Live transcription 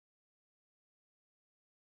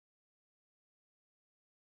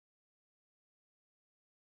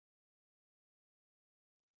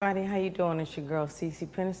Everybody, how you doing? It's your girl Cece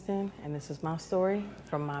Peniston, and this is my story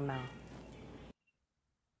from my mouth.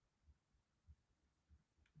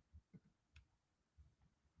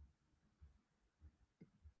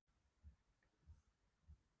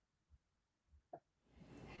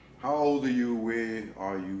 How old are you? Where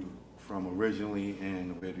are you from originally,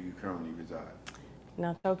 and where do you currently reside?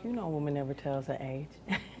 Now, Toke, you know a woman never tells her age,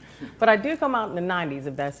 but I did come out in the '90s,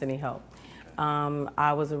 if that's any help.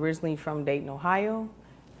 I was originally from Dayton, Ohio,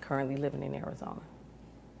 currently living in Arizona.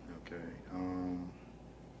 Okay.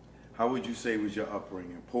 How would you say was your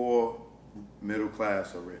upbringing? Poor, middle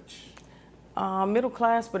class, or rich? Middle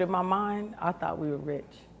class, but in my mind, I thought we were rich.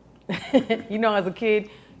 You know, as a kid,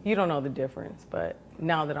 you don't know the difference, but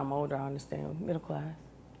now that I'm older, I understand middle class.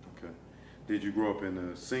 Okay. Did you grow up in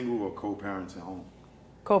a single or co-parenting home?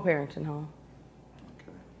 Co-parenting home.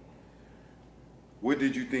 Okay. What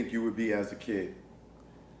did you think you would be as a kid?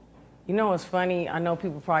 You know, it's funny. I know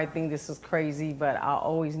people probably think this is crazy, but I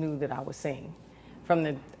always knew that I would sing. From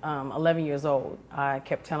the 11 years old, I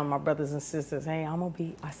kept telling my brothers and sisters, "Hey,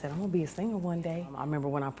 I said I'm gonna be a singer one day." I remember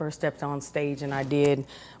when I first stepped on stage and I did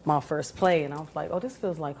my first play, and I was like, "Oh, this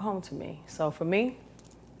feels like home to me." So for me,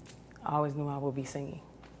 I always knew I would be singing.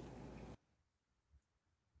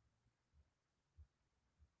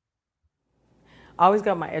 I always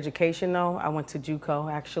got my education though. I went to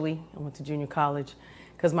JUCO actually. I went to junior college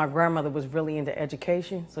because my grandmother was really into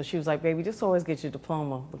education. So she was like, baby, just always get your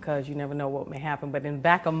diploma because you never know what may happen. But in the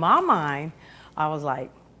back of my mind, I was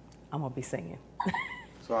like, I'm gonna be singing.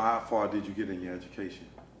 So how far did you get in your education?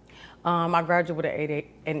 I graduated with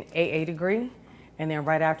an AA degree. And then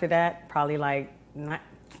right after that, probably like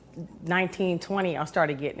 1920, I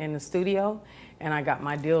started getting in the studio and I got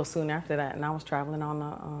my deal soon after that. And I was traveling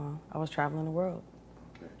I was traveling the world.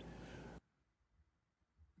 Okay.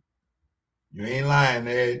 You ain't lying,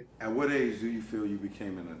 Ed. At what age do you feel you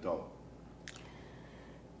became an adult?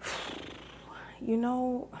 You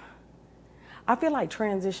know, I feel like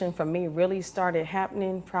transition for me really started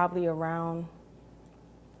happening probably around,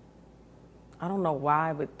 I don't know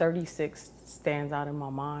why, but 36 stands out in my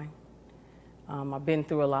mind. I've been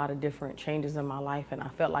through a lot of different changes in my life, and I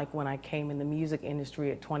felt like when I came in the music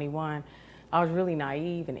industry at 21, I was really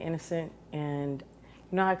naive and innocent. And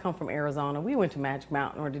you know, I come from Arizona. We went to Magic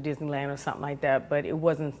Mountain or to Disneyland or something like that, but it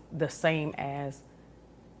wasn't the same as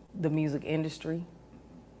the music industry.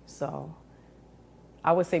 So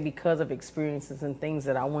I would say because of experiences and things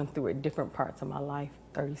that I went through at different parts of my life,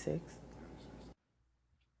 36.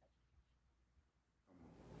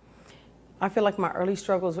 I feel like my early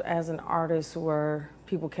struggles as an artist were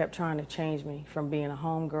people kept trying to change me from being a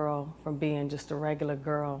home girl, from being just a regular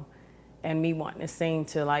girl, and me wanting to sing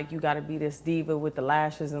to like, you gotta be this diva with the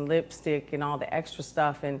lashes and lipstick and all the extra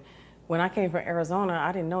stuff. And when I came from Arizona,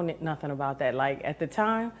 I didn't know nothing about that. Like at the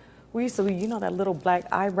time, we used to, you know, that little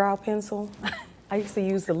black eyebrow pencil? I used to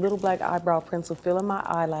use the little black eyebrow pencil, fill in my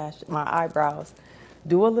eyebrows,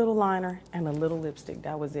 do a little liner and a little lipstick.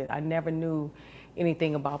 That was it. I never knew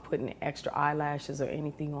anything about putting extra eyelashes or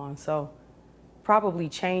anything on. So probably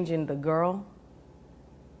changing the girl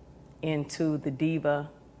into the diva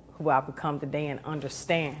who I've become today and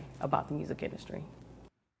understand about the music industry.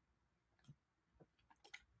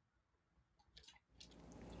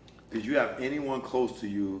 Did you have anyone close to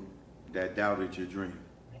you that doubted your dream?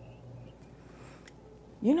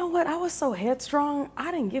 You know what? I was so headstrong.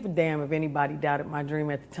 I didn't give a damn if anybody doubted my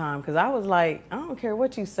dream at the time because I was like, I don't care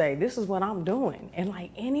what you say. This is what I'm doing. And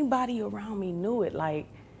like anybody around me knew it. Like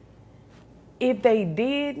if they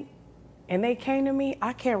did and they came to me,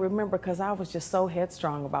 I can't remember because I was just so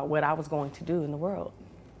headstrong about what I was going to do in the world.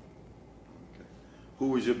 Okay. Who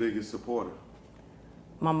was your biggest supporter?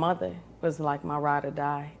 My mother was like my ride or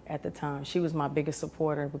die at the time. She was my biggest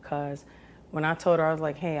supporter because when I told her, I was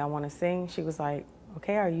like, hey, I want to sing, she was like,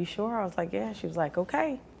 okay, are you sure? I was like, yeah. She was like,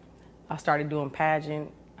 okay. I started doing pageant.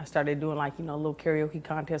 I started doing like, you know, little karaoke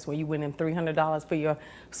contests where you win in $300 for your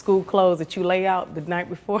school clothes that you lay out the night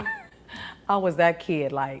before. I was that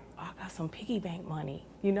kid, like, oh, I got some piggy bank money,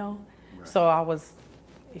 you know? Right. So I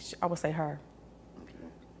would say her. Okay.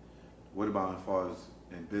 What about as far as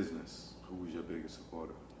in business? Who was your biggest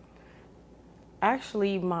supporter?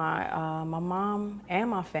 Actually, my mom and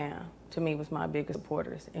my fam, to me, was my biggest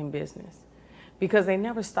supporters in business because they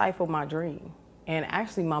never stifled my dream. And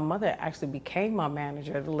actually, my mother actually became my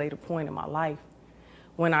manager at a later point in my life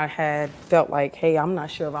when I had felt like, hey, I'm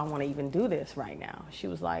not sure if I want to even do this right now. She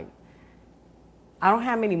was like, I don't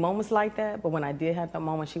have many moments like that, but when I did have that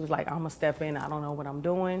moment, she was like, I'm gonna step in, I don't know what I'm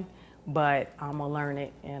doing, but I'm gonna learn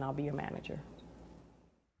it and I'll be a manager.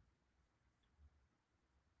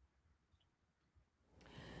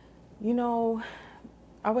 You know,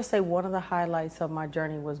 I would say one of the highlights of my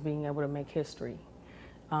journey was being able to make history.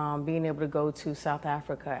 Being able to go to South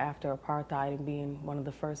Africa after apartheid and being one of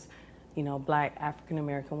the first, Black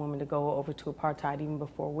African-American women to go over to apartheid even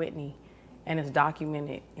before Whitney. And it's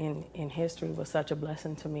documented in history was such a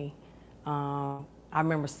blessing to me. I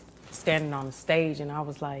remember standing on the stage and I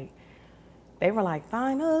was like, they were like,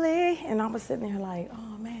 finally. And I was sitting there like,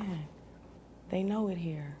 oh man, they know it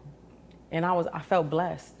here. And I felt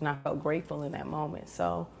blessed and I felt grateful in that moment.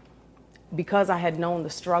 So because I had known the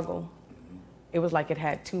struggle, it was like it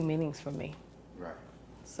had two meanings for me. Right.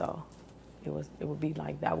 So it would be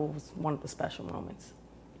like that was one of the special moments.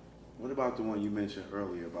 What about the one you mentioned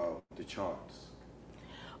earlier about the charts?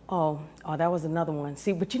 Oh, that was another one.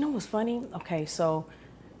 See, but you know what's funny? Okay, so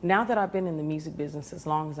now that I've been in the music business as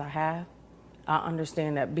long as I have, I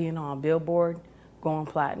understand that being on a Billboard, going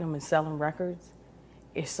platinum and selling records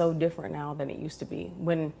is so different now than it used to be.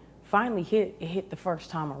 When finally it hit the first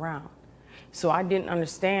time around. So I didn't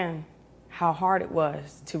understand how hard it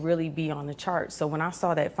was to really be on the charts. So when I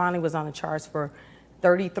saw that it finally was on the charts for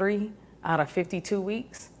 33 out of 52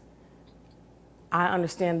 weeks, I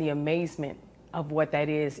understand the amazement of what that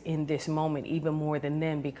is in this moment, even more than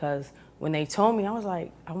then, because when they told me, I was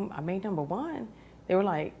like, I made #1. They were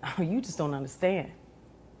like, oh, you just don't understand.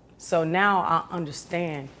 So now I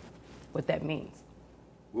understand what that means.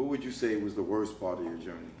 What would you say was the worst part of your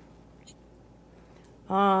journey?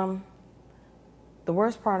 The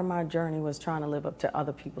worst part of my journey was trying to live up to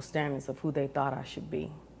other people's standards of who they thought I should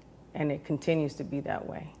be. And it continues to be that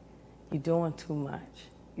way. You're doing too much.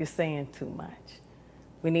 You're saying too much.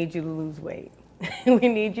 We need you to lose weight. We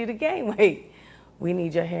need you to gain weight. We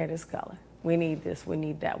need your hair this color. We need this, we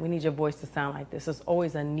need that. We need your voice to sound like this. It's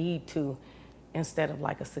always a need to instead of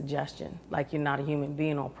like a suggestion, like you're not a human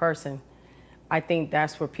being or person. I think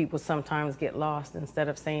that's where people sometimes get lost. Instead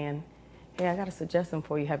of saying, hey, I got a suggestion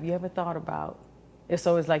for you. Have you ever thought about? It's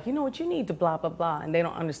always like, you know what, you need to blah, blah, blah. And they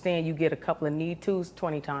don't understand you get a couple of need tos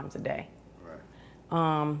 20 times a day.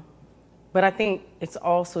 Right. But I think it's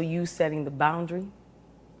also you setting the boundary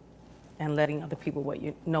and letting other people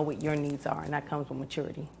know what your needs are. And that comes with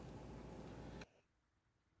maturity.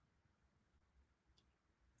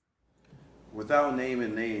 Without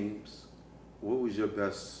naming names, what was your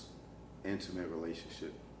best intimate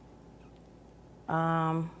relationship?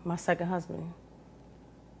 My second husband.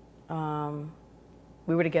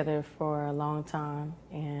 We were together for a long time,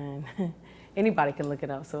 and anybody can look it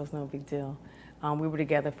up, so it's no big deal. We were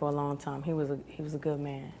together for a long time. He was a good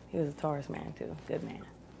man. He was a Taurus man too. Good man.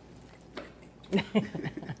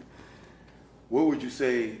 What would you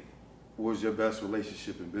say was your best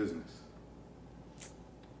relationship in business?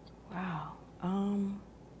 Wow. I'm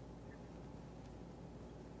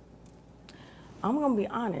gonna be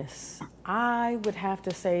honest. I would have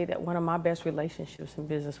to say that one of my best relationships in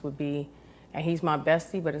business would be, and he's my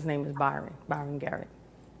bestie, but his name is Byron Garrett.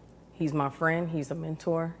 He's my friend, he's a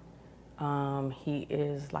mentor. He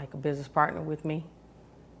is like a business partner with me.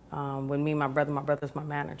 When me and my brother's my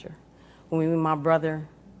manager. When me and my brother,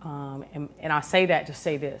 and I say that to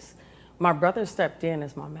say this, my brother stepped in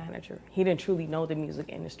as my manager. He didn't truly know the music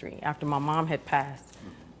industry. After my mom had passed,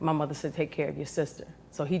 my mother said, take care of your sister.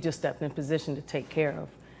 So he just stepped in position to take care of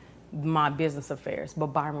my business affairs, but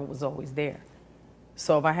Byron was always there.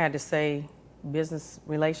 So if I had to say business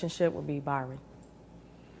relationship would be Byron.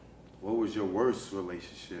 What was your worst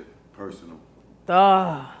relationship, personal? You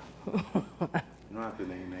don't have to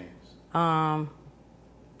name names.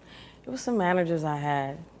 It was some managers I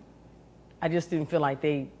had. I just didn't feel like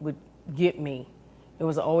they would get me. It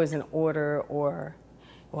was always an order or,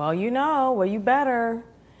 well, you better.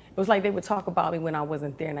 It was like they would talk about me when I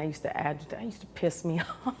wasn't there, and I used to agitate. I used to piss me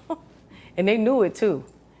off. And they knew it too.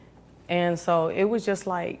 And so it was just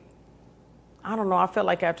like, I don't know, I felt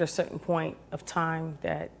like after a certain point of time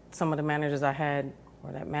that some of the managers I had,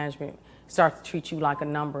 or that management, start to treat you like a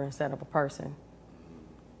number instead of a person.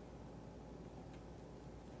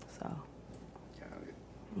 So. Got it.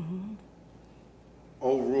 Mm-hmm.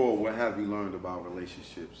 Overall, what have you learned about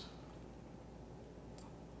relationships?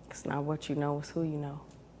 It's not what you know, it's who you know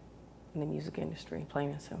in the music industry, plain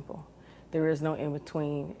and simple. There is no in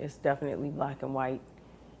between. It's definitely black and white.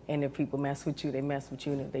 And if people mess with you, they mess with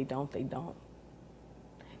you. And if they don't, they don't.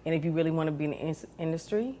 And if you really want to be in the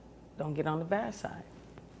industry, don't get on the bad side.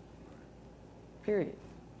 Period.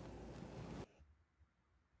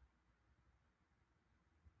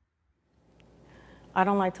 I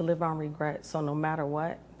don't like to live on regret, so no matter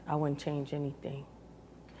what, I wouldn't change anything.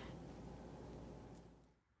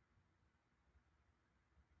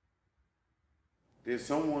 There's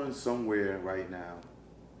someone somewhere right now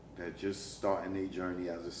that just starting their journey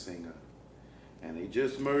as a singer, and they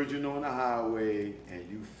just merging on the highway, and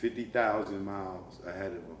you 50,000 miles ahead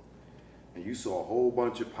of them, and you saw a whole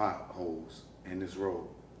bunch of potholes in this road.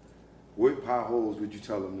 What potholes would you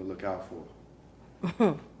tell them to look out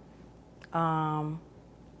for?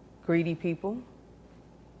 Greedy people,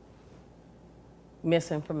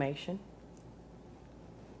 misinformation,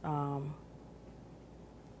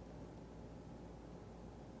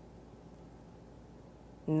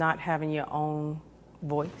 not having your own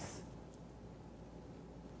voice.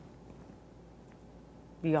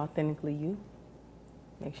 Be authentically you.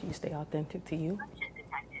 Make sure you stay authentic to you.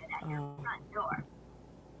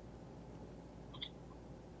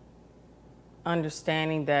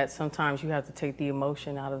 Understanding that sometimes you have to take the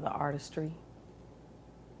emotion out of the artistry.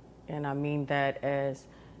 And I mean that as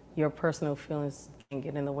your personal feelings can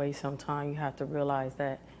get in the way sometimes. You have to realize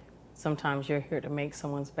that sometimes you're here to make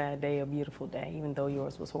someone's bad day a beautiful day, even though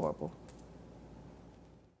yours was horrible.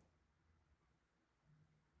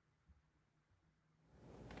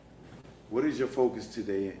 What is your focus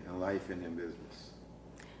today in life and in business?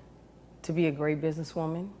 To be a great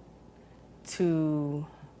businesswoman, to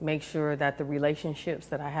make sure that the relationships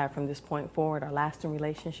that I have from this point forward are lasting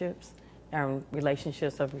relationships and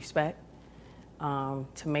relationships of respect, to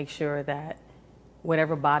make sure that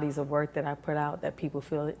whatever bodies of work that I put out, that people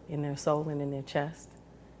feel it in their soul and in their chest.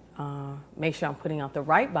 Make sure I'm putting out the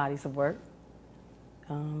right bodies of work.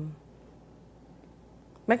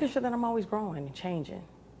 Making sure that I'm always growing and changing.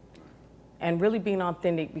 And really being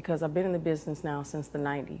authentic, because I've been in the business now since the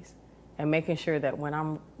 90s. And making sure that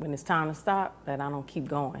when it's time to stop, that I don't keep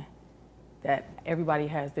going. That everybody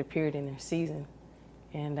has their period in their season.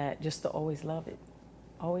 And that just to always love it.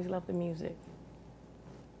 Always love the music.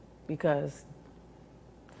 Because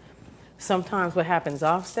sometimes what happens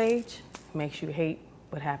off stage makes you hate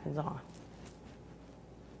what happens on.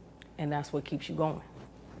 And that's what keeps you going.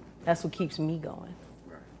 That's what keeps me going.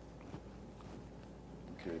 Right.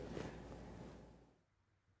 Okay.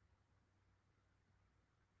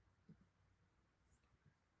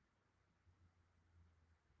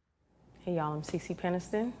 Hey y'all, I'm Cece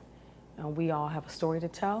Peniston, and we all have a story to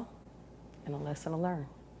tell and a lesson to learn.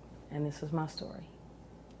 And this is my story.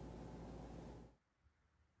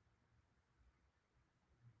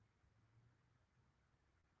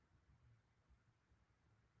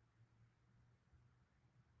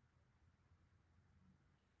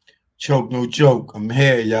 Choke no joke. I'm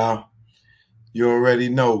here, y'all. You already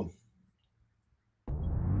know.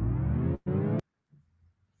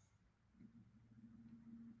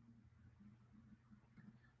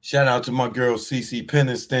 Shout out to my girl Cece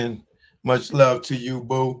Peniston. Much love to you,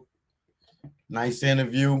 boo. Nice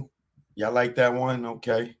interview. Y'all like that one?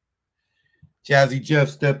 Okay. Jazzy Jeff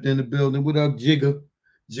stepped in the building. What up, Jigga?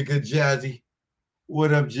 Jigga Jazzy.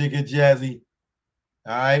 What up, Jigga Jazzy?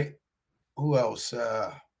 All right. Who else?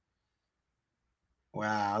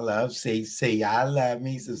 Wow, I love say. I love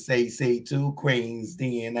me some say too. Queens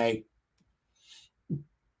DNA.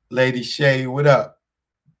 Lady Shay, what up?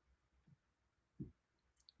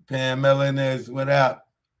 Pam Melanez, what up?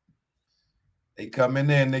 They coming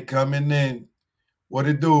in. What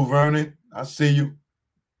it do, Vernon? I see you.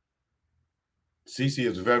 Cece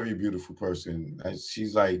is a very beautiful person.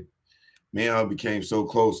 She's like, me and her became so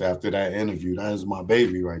close after that interview. That is my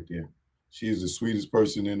baby right there. She is the sweetest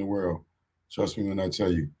person in the world. Trust me when I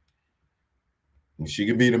tell you. And she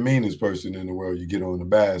can be the meanest person in the world. You get on the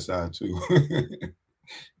bad side too.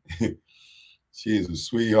 She is a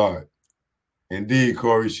sweetheart. Indeed,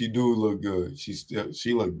 Corey, she do look good.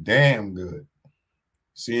 She look damn good.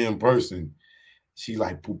 See her in person. She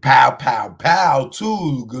like pow, pow, pow,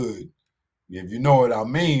 too good. If you know what I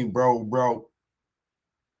mean, bro.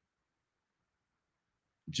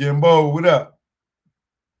 Jimbo, what up?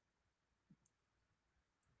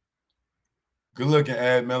 Good looking,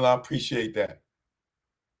 Ad Miller. I appreciate that.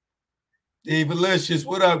 Evilicious,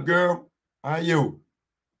 what up, girl? How you?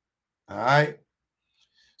 All right.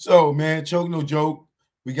 So, man, choke no joke.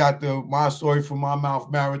 We got the My Story from My Mouth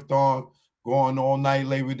marathon going all night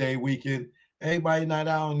Labor Day weekend. Everybody not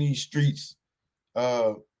out on these streets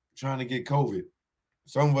trying to get COVID.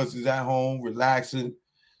 Some of us is at home relaxing.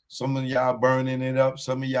 Some of y'all burning it up.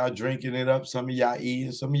 Some of y'all drinking it up. Some of y'all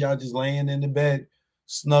eating. Some of y'all just laying in the bed,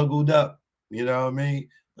 snuggled up. You know what I mean?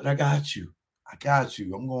 But I got you.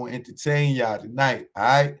 I'm going to entertain y'all tonight. All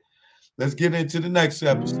right? Let's get into the next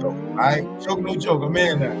episode. All right? Choke no joke. I'm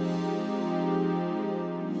in now.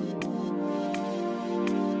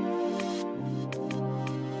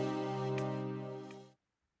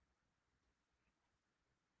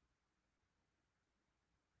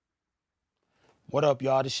 What up,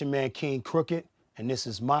 y'all? This your man King Crooked, and this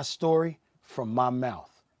is my story from my mouth.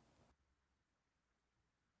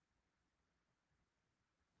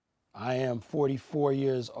 I am 44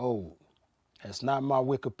 years old. That's not my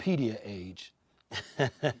Wikipedia age.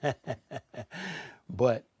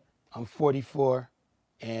 But I'm 44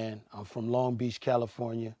 and I'm from Long Beach,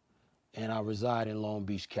 California, and I reside in Long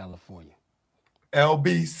Beach, California.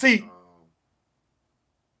 LBC.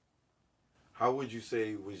 How would you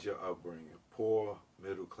say was your upbringing? Poor,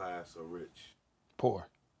 middle class, or rich? Poor.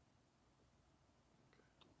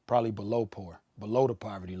 Probably below poor, below the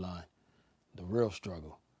poverty line, the real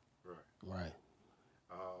struggle. Right. Right.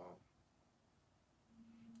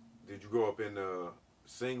 Did you grow up in a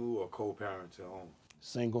single or co-parented home?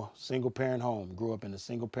 Single parent home. Grew up in a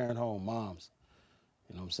single parent home, moms.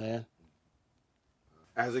 You know what I'm saying?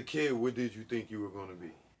 As a kid, what did you think you were going to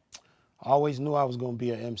be? I always knew I was going to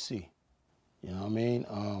be an MC. You know what I mean?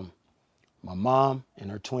 My mom and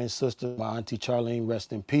her twin sister, my auntie Charlene,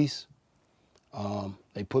 rest in peace.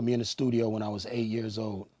 They put me in the studio when I was 8 years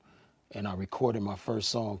old, and I recorded my first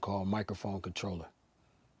song called Microphone Controller.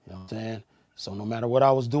 You know what I'm saying? So no matter what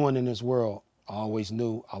I was doing in this world, I always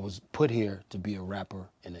knew I was put here to be a rapper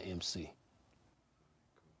and an MC.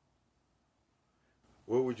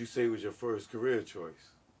 What would you say was your first career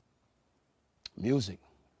choice? Music.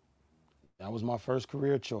 That was my first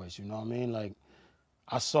career choice, you know what I mean? Like,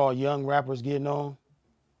 I saw young rappers getting on,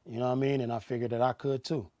 you know what I mean? And I figured that I could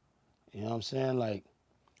too. You know what I'm saying? Like,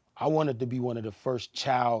 I wanted to be one of the first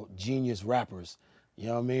child genius rappers, you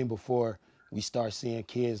know what I mean? Before we start seeing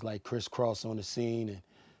kids like Criss Cross on the scene and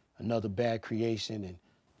Another Bad Creation and,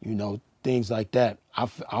 you know, things like that.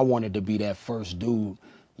 I wanted to be that first dude,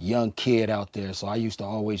 young kid out there. So I used to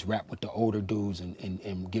always rap with the older dudes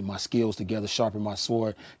and get my skills together, sharpen my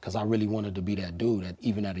sword, because I really wanted to be that dude,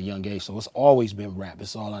 even at a young age. So it's always been rap.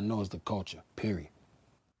 It's all I know is the culture, period.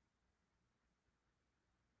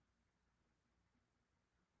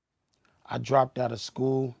 I dropped out of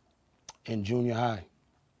school in junior high.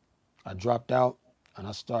 I dropped out and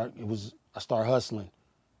I started hustling.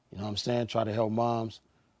 You know what I'm saying? Try to help moms.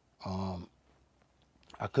 I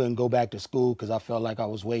couldn't go back to school because I felt like I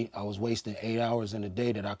was wasting 8 hours in a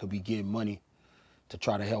day that I could be getting money to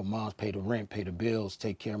try to help moms pay the rent, pay the bills,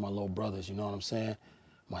 take care of my little brothers. You know what I'm saying?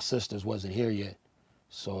 My sisters wasn't here yet.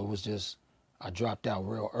 So it was just, I dropped out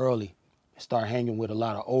real early. Started hanging with a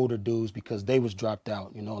lot of older dudes because they was dropped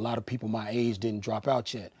out. You know, a lot of people my age didn't drop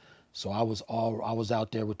out yet. So I was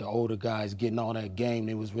out there with the older guys getting all that game.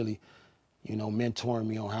 They was really, you know, mentoring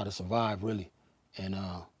me on how to survive, really. And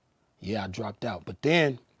yeah, I dropped out. But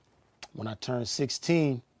then when I turned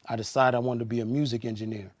 16, I decided I wanted to be a music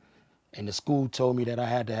engineer. And the school told me that I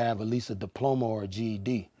had to have at least a diploma or a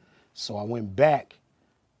GED. So I went back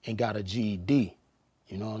and got a GED.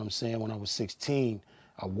 You know what I'm saying? When I was 16,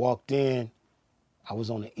 I walked in. I was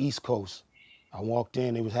on the East Coast. I walked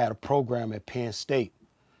in. They had a program at Penn State.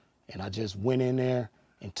 And I just went in there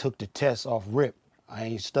and took the test off rip. I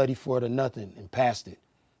ain't studied for it or nothing and passed it.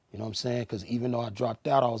 You know what I'm saying? Because even though I dropped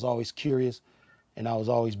out, I was always curious and I was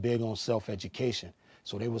always big on self-education.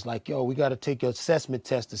 So they was like, yo, we got to take your assessment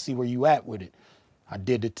test to see where you at with it. I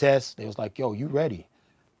did the test. They was like, yo, you ready?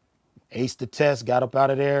 Aced the test, got up out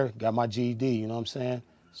of there, got my GED, you know what I'm saying?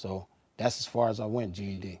 So that's as far as I went,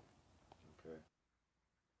 GED. Okay.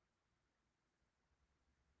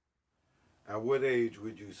 At what age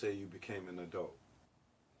would you say you became an adult?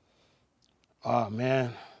 Oh,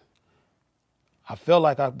 man. I felt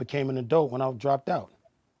like I became an adult when I dropped out.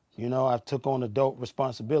 You know, I took on adult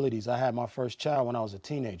responsibilities. I had my first child when I was a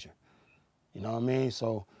teenager. You know what I mean?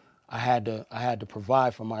 So I had to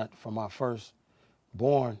provide for my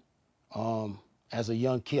firstborn as a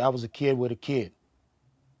young kid. I was a kid with a kid.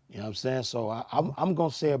 You know what I'm saying? So I'm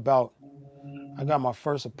gonna say I got my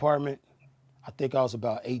first apartment. I think I was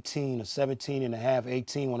about 18 or 17 and a half,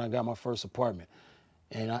 18 when I got my first apartment.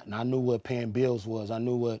 And I knew what paying bills was. I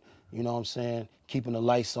knew what, you know what I'm saying, keeping the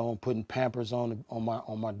lights on, putting Pampers on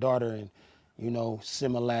my daughter and, you know,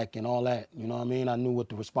 Similac and all that. You know what I mean? I knew what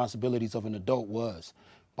the responsibilities of an adult was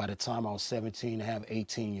by the time I was 17 and a half,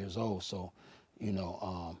 18 years old. So, you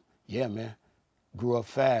know, yeah, man, grew up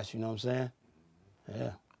fast, you know what I'm saying?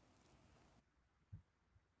 Yeah.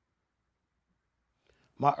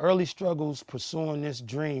 My early struggles pursuing this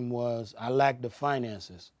dream was I lacked the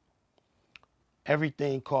finances.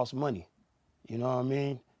 Everything costs money. You know what I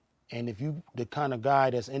mean? And if you the kind of guy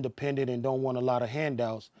that's independent and don't want a lot of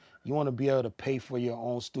handouts, you want to be able to pay for your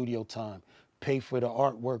own studio time, pay for the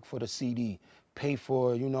artwork for the CD, pay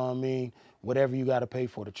for, you know what I mean, whatever you got to pay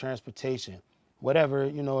for, the transportation, whatever,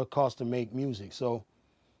 you know, it costs to make music. So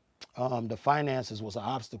the finances was an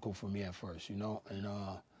obstacle for me at first, you know, and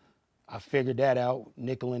I figured that out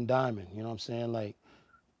nickel and diamond, you know what I'm saying? Like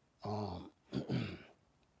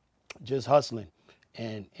just hustling.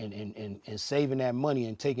 and saving that money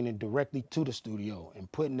and taking it directly to the studio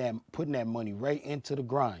and putting that money right into the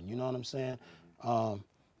grind. You know what I'm saying?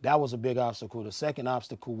 That was a big obstacle. The second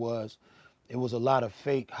obstacle was it was a lot of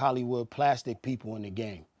fake Hollywood plastic people in the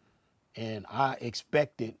game. And I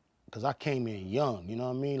expected, because I came in young, you know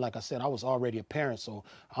what I mean? Like I said, I was already a parent, so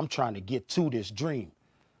I'm trying to get to this dream.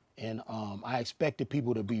 And I expected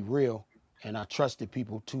people to be real, and I trusted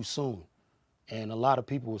people too soon. And a lot of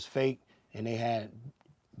people was fake, and they had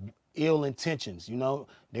ill intentions, you know?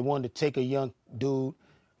 They wanted to take a young dude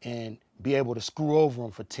and be able to screw over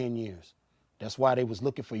him for 10 years. That's why they was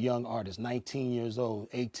looking for young artists, 19 years old,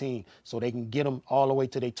 18, so they can get them all the way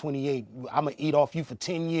to their 28. I'm going to eat off you for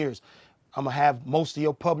 10 years. I'm going to have most of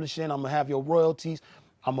your publishing. I'm going to have your royalties.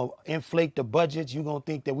 I'm going to inflate the budgets. You're going to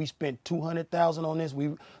think that we spent $200,000 on this.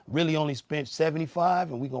 We really only spent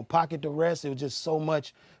 75, and we're going to pocket the rest. It was just so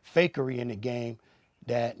much fakery in the game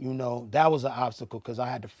that, you know, that was an obstacle because I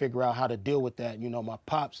had to figure out how to deal with that. You know, my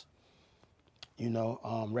pops, you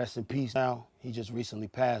know, rest in peace now. He just recently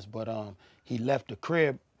passed, but he left the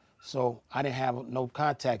crib, so I didn't have no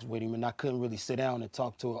contacts with him, and I couldn't really sit down and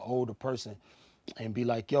talk to an older person and be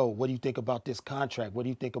like, yo, what do you think about this contract? What do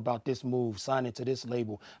you think about this move, signing to this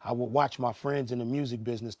label? I would watch my friends in the music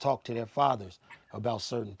business talk to their fathers about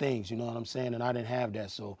certain things, you know what I'm saying? And I didn't have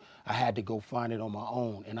that, so I had to go find it on my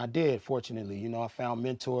own. And I did, fortunately. You know, I found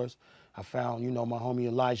mentors. I found, you know, my homie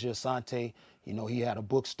Elijah Asante. You know, he had a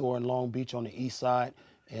bookstore in Long Beach on the east side,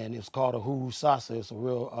 and it's called a Huru Sasa. It's a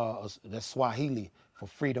real, that's Swahili for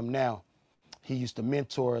freedom now. He used to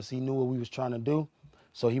mentor us. He knew what we was trying to do,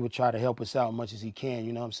 so he would try to help us out as much as he can,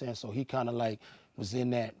 you know what I'm saying? So he kind of like was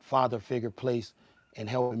in that father figure place and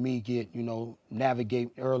helping me get, you know,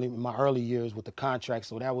 navigate my early years with the contract.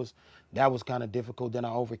 So that was kind of difficult. Then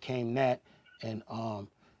I overcame that. And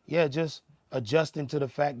yeah, just adjusting to the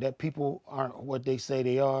fact that people aren't what they say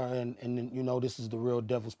they are. And you know, this is the real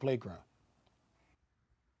devil's playground.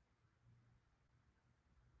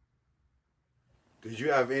 Did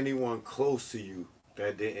you have anyone close to you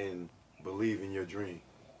that didn't believe in your dream?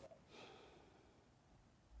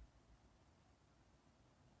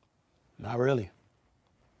 Not really.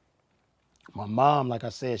 My mom, like I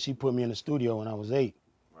said, she put me in the studio when I was 8.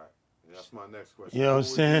 Right. That's my next question. You know what I'm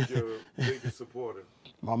saying? Who was your biggest supporter?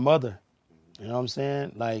 My mother. You know what I'm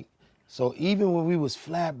saying? Like, so even when we was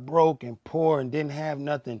flat broke and poor and didn't have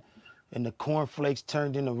nothing, and the cornflakes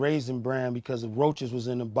turned into Raisin Bran because the roaches was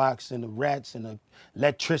in the box and the rats and the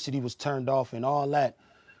electricity was turned off and all that,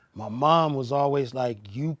 my mom was always like,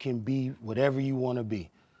 you can be whatever you want to be.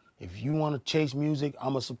 If you want to chase music, I'm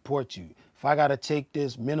going to support you. If I got to take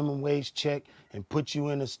this minimum wage check and put you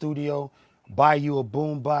in the studio, buy you a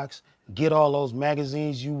boom box, get all those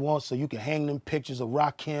magazines you want so you can hang them pictures of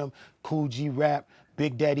Rakim, Cool G Rap,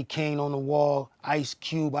 Big Daddy Kane on the wall, Ice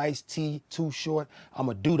Cube, Ice T, Too Short, I'm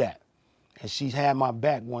going to do that. And she's had my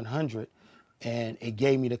back 100, and it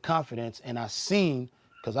gave me the confidence. And I seen,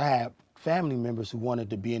 because I had family members who wanted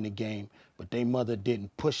to be in the game, but their mother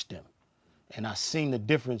didn't push them. And I seen the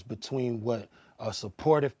difference between what a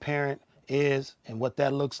supportive parent is and what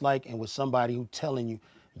that looks like, and with somebody who telling you,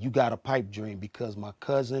 you got a pipe dream. Because my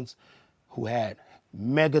cousins who had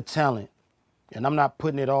mega talent, and I'm not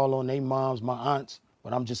putting it all on their moms, my aunts,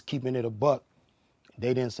 but I'm just keeping it a buck,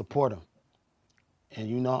 they didn't support them. And,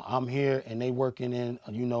 you know, I'm here and they working in,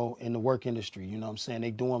 you know, in the work industry, you know what I'm saying?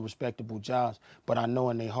 They doing respectable jobs, but I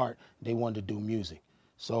know in their heart they want to do music.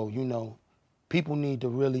 So, you know, people need to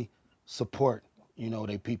really support, you know,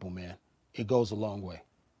 their people, man. It goes a long way.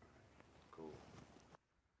 Cool.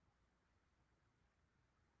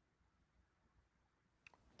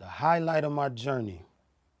 The highlight of my journey,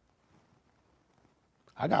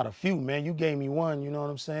 I got a few, man. You gave me one, you know what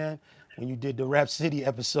I'm saying? When you did the Rap City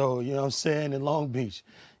episode, you know what I'm saying, in Long Beach.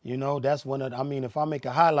 You know, that's one of, I mean, if I make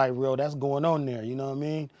a highlight reel, that's going on there, you know what I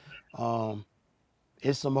mean?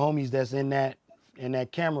 It's some homies that's in that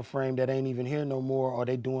camera frame that ain't even here no more, or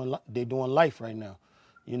they doing life right now.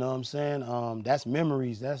 You know what I'm saying? That's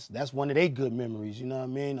memories. That's one of they good memories, you know what I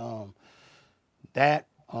mean?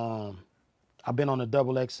 I've been on the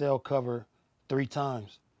XXL cover 3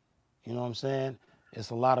 times. You know what I'm saying? It's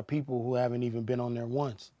a lot of people who haven't even been on there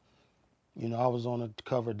once. You know, I was on the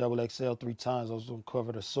cover XXL 3 times. I was on the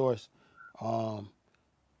cover The Source. You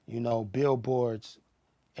know, billboards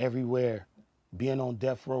everywhere. Being on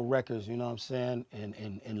Death Row Records, you know what I'm saying?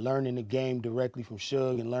 And learning the game directly from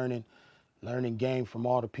Suge, and learning game from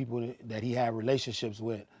all the people that he had relationships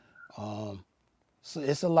with. So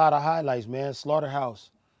it's a lot of highlights, man. Slaughterhouse,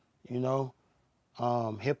 you know,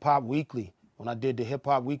 Hip Hop Weekly. When I did the Hip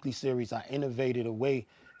Hop Weekly series, I innovated a way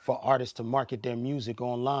for artists to market their music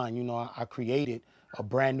online. You know, I created a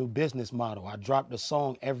brand new business model. I dropped a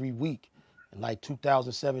song every week in like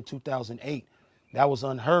 2007, 2008. That was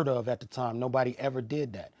unheard of at the time. Nobody ever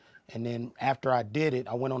did that. And then after I did it,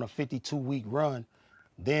 I went on a 52-week run.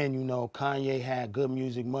 Then, you know, Kanye had Good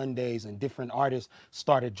Music Mondays and different artists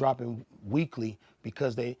started dropping weekly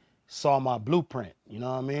because they saw my blueprint, you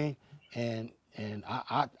know what I mean? And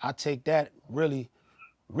I take that really,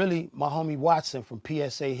 my homie Watson from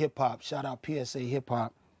PSA Hip Hop, shout out PSA Hip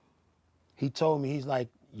Hop. He told me, he's like,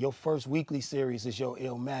 your first weekly series is your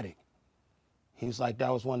Illmatic. He was like,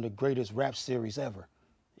 that was one of the greatest rap series ever.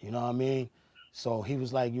 You know what I mean? So he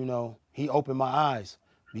was like, you know, he opened my eyes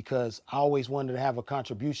because I always wanted to have a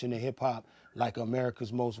contribution to hip hop like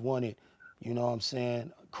America's Most Wanted, you know what I'm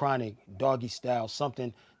saying? Chronic, Doggy Style,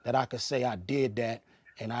 something that I could say I did that.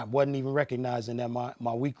 And I wasn't even recognizing that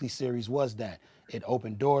my weekly series was that. It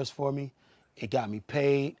opened doors for me. It got me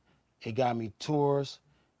paid. It got me tours.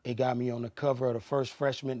 It got me on the cover of the First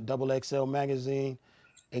Freshman XXL magazine.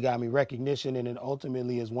 It got me recognition, and it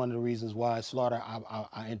ultimately is one of the reasons why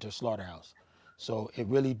I entered Slaughterhouse. So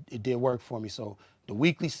it did work for me. So the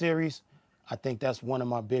weekly series, I think that's one of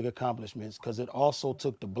my big accomplishments because it also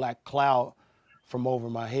took the black cloud from over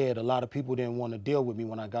my head. A lot of people didn't want to deal with me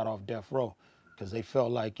when I got off death row because they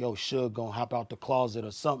felt like, yo, Suge gonna hop out the closet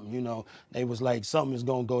or something, you know. They was like, something is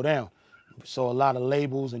gonna go down. So a lot of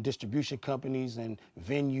labels and distribution companies and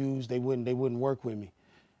venues, they wouldn't work with me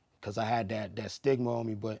because I had that stigma on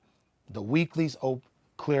me. But the weeklies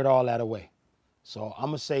cleared all that away. So I'm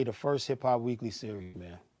gonna say the first Hip Hop Weekly series,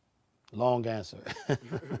 man. Long answer. Nah, it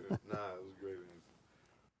was a great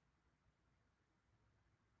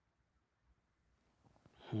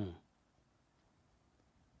answer.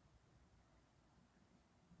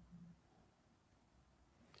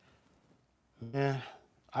 Man,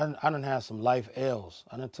 I done had some life L's.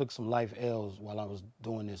 I done took some life L's while I was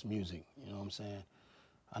doing this music. You know what I'm saying?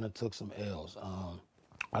 I done took some L's.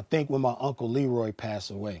 I think when my uncle Leroy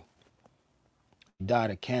passed away, he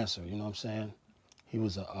died of cancer. You know what I'm saying? He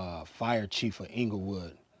was a fire chief of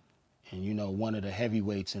Inglewood, and you know, one of the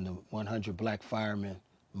heavyweights in the 100 Black Firemen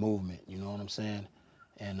movement. You know what I'm saying?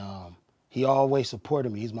 And he always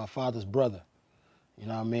supported me. He's my father's brother. You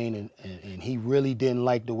know what I mean? And he really didn't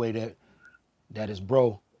like the way that his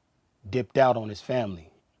bro dipped out on his family.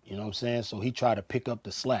 You know what I'm saying? So he tried to pick up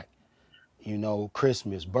the slack. You know,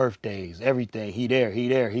 Christmas, birthdays, everything. He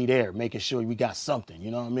there, making sure we got something.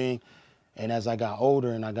 You know what I mean? And as I got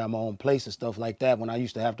older and I got my own place and stuff like that, when I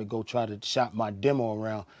used to have to go try to shop my demo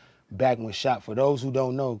around, back when shop, for those who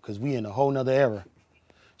don't know, because we in a whole nother era,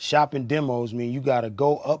 shopping demos mean you got to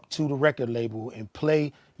go up to the record label and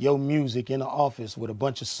play your music in the office with a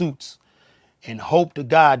bunch of suits and hope to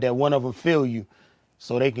God that one of them feel you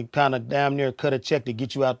so they can kind of damn near cut a check to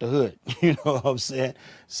get you out the hood. You know what I'm saying?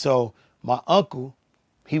 So my uncle,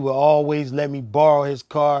 he would always let me borrow his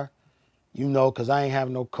car, you know, because I ain't have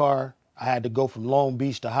no car. I had to go from Long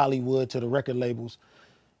Beach to Hollywood to the record labels.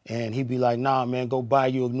 And he'd be like, nah, man, go buy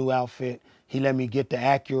you a new outfit. He let me get the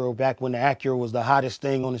Acura back when the Acura was the hottest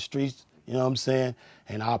thing on the streets. You know what I'm saying?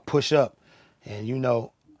 And I'll push up. And, you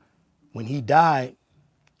know, when he died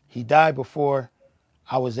before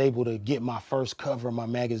I was able to get my first cover of my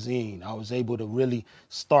magazine. I was able to really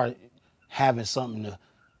start having something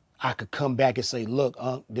I could come back and say, look,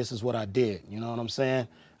 Unc, this is what I did. You know what I'm saying?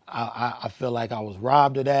 I feel like I was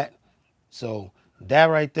robbed of that. So that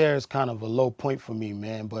right there is kind of a low point for me,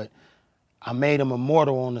 man. But I made him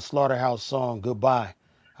immortal on the Slaughterhouse song, Goodbye.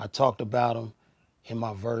 I talked about him in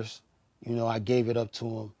my verse. You know, I gave it up to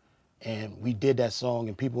him. And we did that song,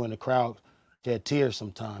 and people in the crowd shed tears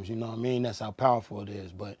sometimes. You know what I mean? That's how powerful it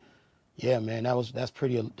is. But yeah, man, that's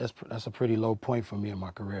a pretty low point for me in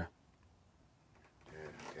my career. Yeah,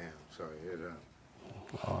 damn, sorry to hear that.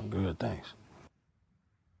 Oh, good, thanks.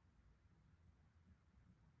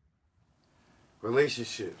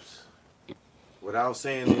 Relationships. Without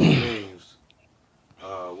saying any names,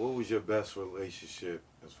 what was your best relationship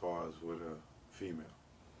as far as with a female?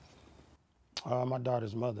 My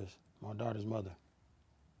daughter's mother. You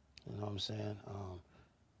know what I'm saying?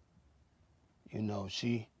 You know,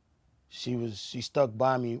 she stuck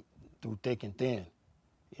by me through thick and thin.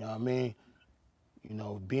 You know what I mean? You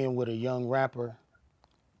know, being with a young rapper,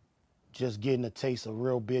 just getting a taste of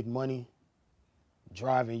real big money,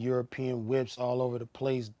 driving European whips all over the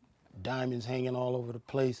place, diamonds hanging all over the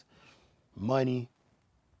place, money.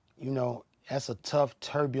 You know, that's a tough,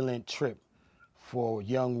 turbulent trip for a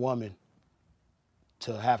young woman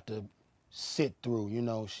to have to sit through. You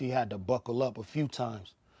know, she had to buckle up a few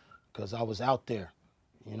times because I was out there.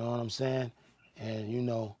 You know what I'm saying? And, you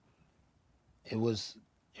know, it was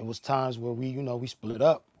times where we split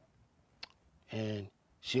up. and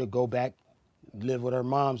she'll go back, live with her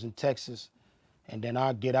moms in Texas, and then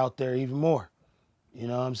I'll get out there even more. You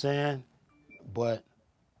know what I'm saying? But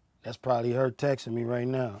that's probably her texting me right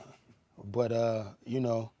now. But, you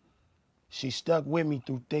know, she stuck with me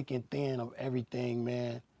through thick and thin of everything,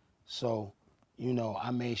 man. So, you know,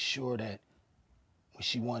 I made sure that when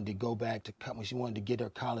she wanted to go back to, when she wanted to get her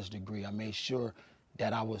college degree, I made sure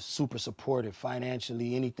that I was super supportive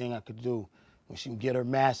financially, anything I could do. When she can get her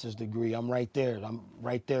master's degree, I'm right there. I'm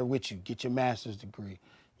right there with you. Get your master's degree.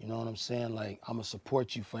 You know what I'm saying? Like, I'm going to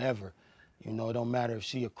support you forever. You know, it don't matter if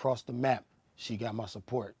she across the map, she got my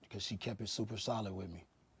support because she kept it super solid with me.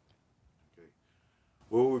 Okay.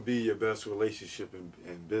 What would be your best relationship in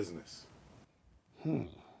business?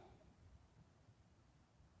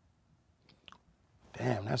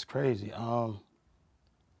 Damn, that's crazy. I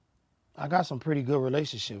got some pretty good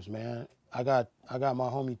relationships, man. I got my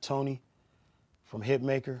homie Tony from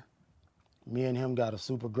Hitmaker. Me and him got a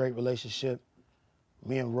super great relationship.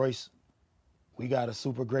 Me and Royce, we got a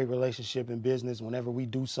super great relationship in business. Whenever we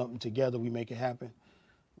do something together, we make it happen.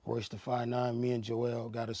 Royce the 5'9", me and Joel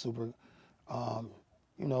got a super,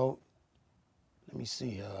 you know, let me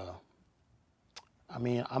see. I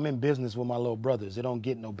mean, I'm in business with my little brothers. It don't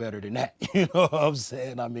get no better than that. You know what I'm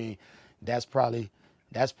saying? I mean, that's probably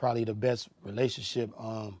the best relationship.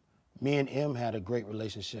 Me and M had a great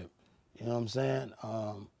relationship. You know what I'm saying?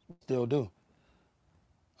 Still do.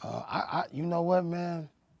 You know what, man?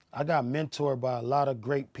 I got mentored by a lot of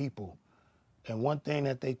great people. And one thing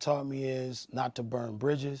that they taught me is not to burn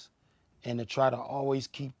bridges and to try to always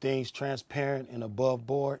keep things transparent and above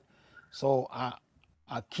board. So I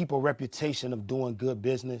keep a reputation of doing good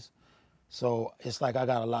business. So it's like I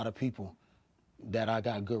got a lot of people that I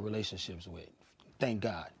got good relationships with. Thank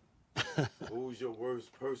God. What was your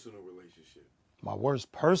worst personal relationship? My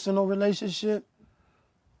worst personal relationship?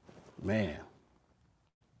 Man.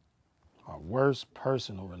 My worst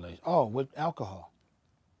personal relationship. Oh, with alcohol.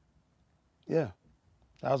 Yeah.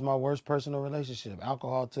 That was my worst personal relationship.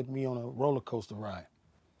 Alcohol took me on a roller coaster ride.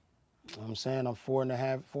 You know what I'm saying? I'm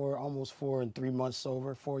almost 4 and 3 months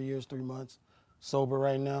sober, 4 years, 3 months sober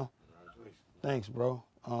right now. Congratulations. Thanks, bro.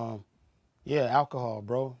 Yeah, alcohol,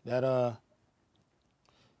 bro. That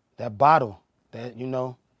bottle, that, you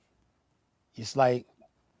know, it's like,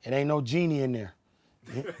 it ain't no genie in there.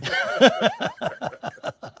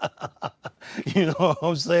 You know what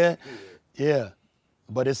I'm saying? Yeah.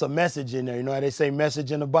 But it's a message in there. You know how they say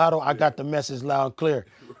message in the bottle? I got the message loud and clear.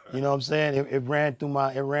 You know what I'm saying? It ran through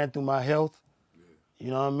my health. You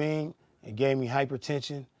know what I mean? It gave me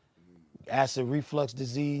hypertension, acid reflux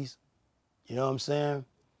disease. You know what I'm saying?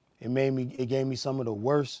 It gave me some of the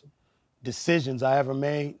worst decisions I ever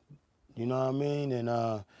made. You know what I mean?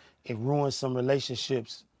 And it ruined some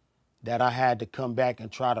relationships that I had to come back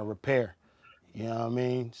and try to repair. You know what I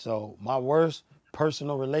mean? So my worst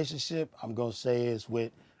personal relationship, I'm going to say, is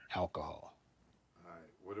with alcohol. All right.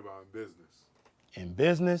 What about in business? In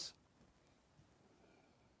business,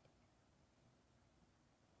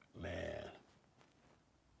 man,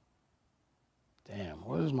 damn,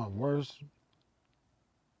 what is my worst?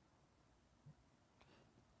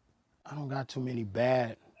 I don't got too many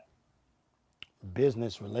bad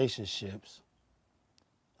business relationships.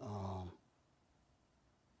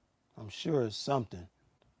 I'm sure it's something.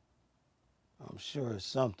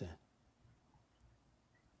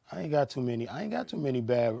 I ain't got too many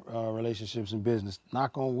bad relationships in business.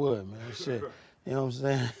 Knock on wood, man. Shit. You know what I'm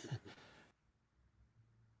saying?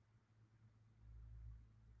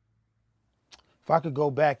 If I could go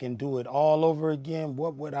back and do it all over again,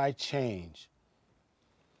 what would I change?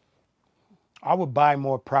 I would buy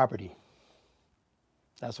more property.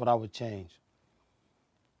 That's what I would change.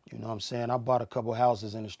 You know what I'm saying? I bought a couple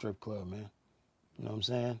houses in the strip club, man. You know what I'm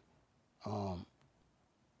saying?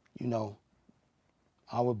 You know,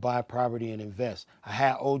 I would buy property and invest. I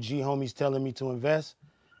had OG homies telling me to invest,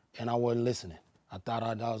 and I wasn't listening. I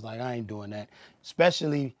was like, I ain't doing that.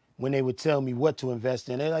 Especially when they would tell me what to invest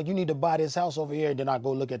in. They're like, you need to buy this house over here. And then I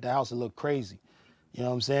go look at the house and look crazy. You know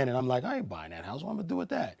what I'm saying? And I'm like, I ain't buying that house. What am I gonna do with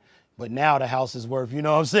that? But now the house is worth, you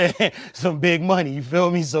know what I'm saying, some big money. You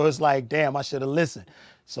feel me? So it's like, damn, I should have listened.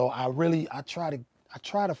 So I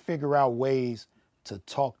try to figure out ways to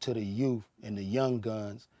talk to the youth and the young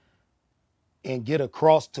guns and get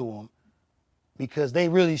across to them, because they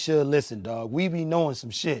really should listen, dog. We be knowing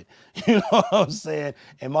some shit, you know what I'm saying?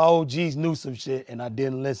 And my OGs knew some shit and I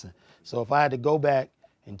didn't listen. So if I had to go back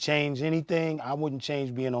and change anything, I wouldn't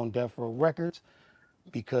change being on Death Row Records,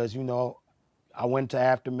 because, you know, I went to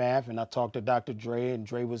Aftermath and I talked to Dr. Dre, and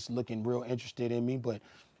Dre was looking real interested in me, but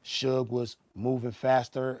Suge was moving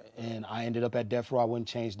faster, and I ended up at Death Row. I wouldn't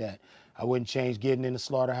change that. I wouldn't change getting in the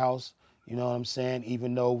Slaughterhouse. You know what I'm saying?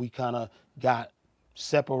 Even though we kind of got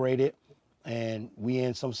separated, and we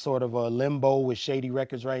in some sort of a limbo with Shady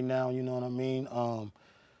Records right now. You know what I mean?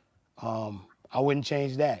 I wouldn't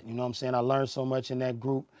change that. You know what I'm saying? I learned so much in that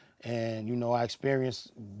group, and you know I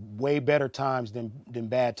experienced way better times than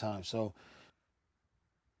bad times. So.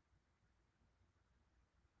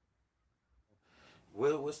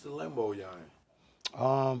 What's the limbo y'all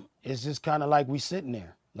in? It's just kind of like we sitting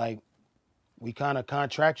there, like we kind of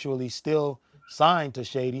contractually still signed to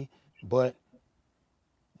Shady, but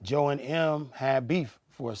Joe and M had beef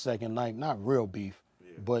for a second, like not real beef,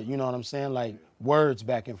 but you know what I'm saying, like words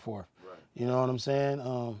back and forth. Right. You know what I'm saying?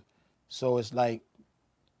 So it's like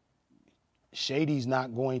Shady's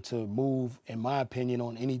not going to move, in my opinion,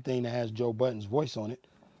 on anything that has Joe Budden's voice on it,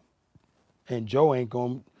 and Joe ain't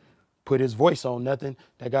gonna put his voice on nothing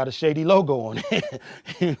that got a Shady logo on it.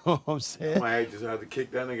 You know what I'm saying? Might just have to kick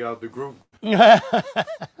that nigga out the group. Kick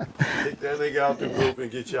that nigga out the group and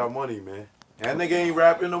get y'all money, man. That nigga ain't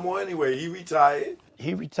rapping no more anyway. He retired.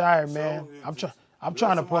 He retired, man. So I'm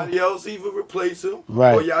trying to put somebody else either replace him,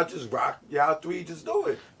 right, or y'all just rock. Y'all three just do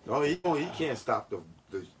it. No, he can't stop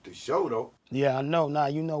the show though. Yeah, I know. Nah,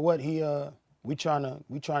 you know what? We trying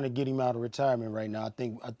to get him out of retirement right now. I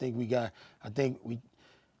think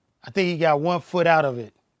he got 1 foot out of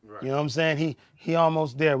it. Right. You know what I'm saying? He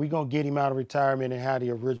almost there. We gonna get him out of retirement and have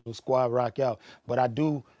the original squad rock out. But I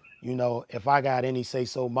do, you know, if I got any say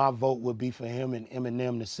so, my vote would be for him and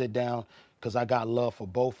Eminem to sit down, because I got love for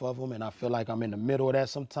both of them, and I feel like I'm in the middle of that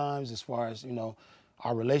sometimes as far as, you know,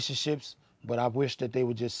 our relationships. But I wish that they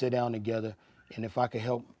would just sit down together, and if I could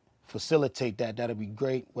help facilitate that, that'd be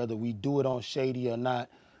great. Whether we do it on Shady or not,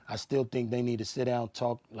 I still think they need to sit down,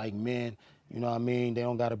 talk like men. You know what I mean? They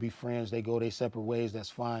don't got to be friends. They go their separate ways. That's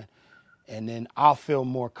fine. And then I'll feel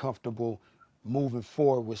more comfortable moving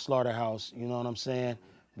forward with Slaughterhouse. You know what I'm saying?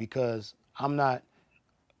 Because I'm not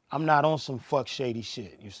on some fuck Shady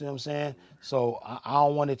shit. You see what I'm saying? So I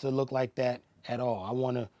don't want it to look like that at all. I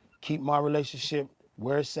want to keep my relationship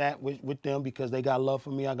where it's at with them, because they got love for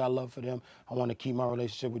me. I got love for them. I want to keep my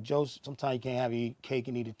relationship with Joe. Sometimes you can't have your cake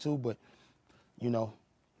and eat it too, but, you know.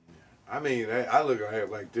 I mean, I look at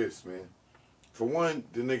it like this, man. For one,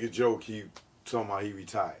 the nigga Joe keep talking about he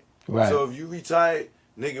retired. Right. So if you retired,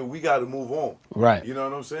 nigga, we got to move on. Right. You know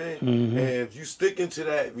what I'm saying? Mm-hmm. And if you stick into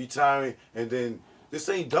that retiring, and then this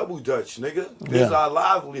ain't double Dutch, nigga. This is our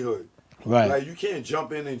livelihood. Right. Like, you can't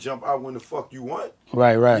jump in and jump out when the fuck you want.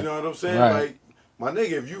 Right, right. You know what I'm saying? Right. Like, my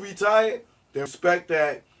nigga, if you retired, then respect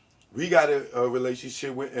that we got a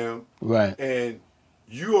relationship with M. Right. And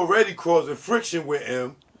you already causing friction with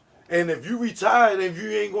M. And if you retired and if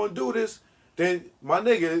you ain't gonna do this, then my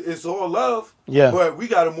nigga, it's all love. Yeah. But we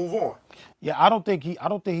gotta move on. Yeah, I don't think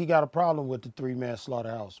he got a problem with the 3-man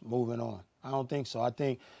Slaughterhouse moving on. I don't think so.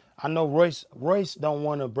 I know Royce don't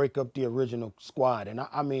want to break up the original squad. And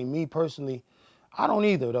I mean, me personally, I don't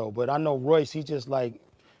either though. But I know Royce, he just like,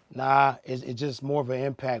 nah, it's just more of an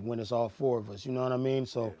impact when it's all 4 of us. You know what I mean?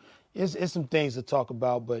 So it's some things to talk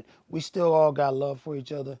about, but we still all got love for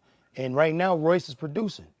each other. And right now, Royce is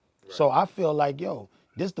producing. Right. So I feel like, yo,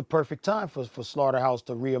 this is the perfect time for Slaughterhouse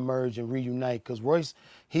to reemerge and reunite, because Royce,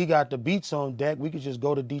 he got the beats on deck. We could just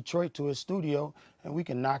go to Detroit to his studio and we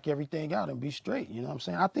can knock everything out and be straight. You know what I'm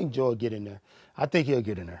saying? I think Joe will get in there. I think he'll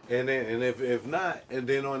get in there. And then, and if not, and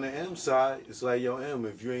then on the M side, it's like, yo, M,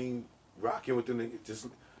 if you ain't rocking with the nigga, just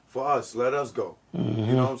for us, let us go. Mm-hmm.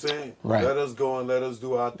 You know what I'm saying? Right. Let us go and let us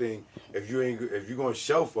do our thing. If you're gonna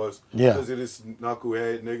shelf us Yeah. because of this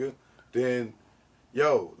knucklehead nigga, then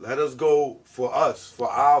yo, let us go for us, for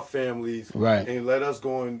our families, Right. and let us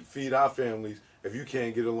go and feed our families if you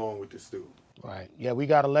can't get along with this dude. Right. Yeah, we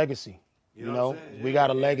got a legacy. You know, what I'm saying? we got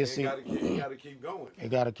a legacy. It gotta keep going. It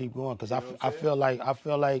got to keep going, because You know what I I'm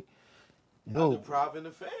feel like, Not dude, depriving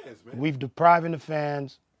the fans, man. we've depriving the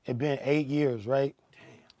fans. It's been 8 years, right? Damn.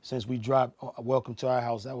 Since we dropped Welcome to Our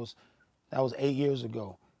House. That was 8 years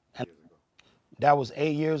ago. And that was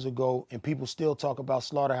 8 years ago, and people still talk about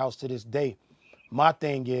Slaughterhouse to this day. My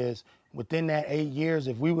thing is, within that 8 years,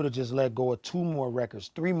 if we would have just let go of 2 more records,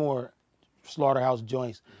 3 more Slaughterhouse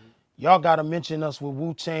joints, y'all got to mention us with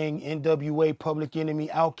Wu-Tang, NWA, Public Enemy,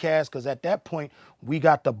 Outkast, because at that point, we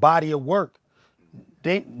got the body of work.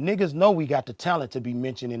 Niggas know we got the talent to be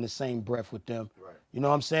mentioned in the same breath with them. Right. You know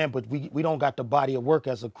what I'm saying? But we don't got the body of work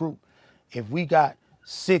as a group. If we got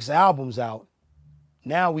 6 albums out,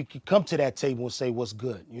 now we can come to that table and say what's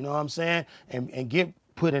good. You know what I'm saying? And get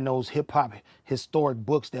put in those hip-hop historic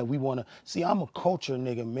books that we want to see. I'm a culture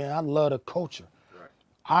nigga, man. I love the culture. Right.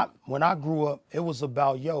 when I grew up, it was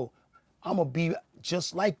about, yo, I'm gonna be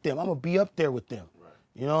just like them. I'm gonna be up there with them. Right.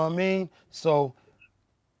 You know what I mean? So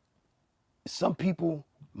some people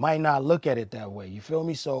might not look at it that way. You feel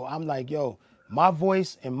me? So I'm like, yo, my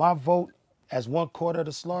voice and my vote as 1/4 of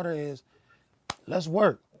the slaughter is, let's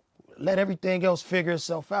work. Let everything else figure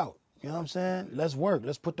itself out. You know what I'm saying? Let's work.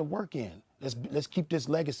 Let's put the work in. Let's keep this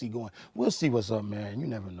legacy going. We'll see what's up, man. You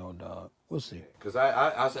never know, dog. We'll see. Cause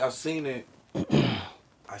I've seen it.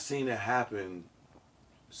 I seen it happen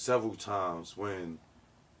several times when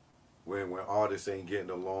artists ain't getting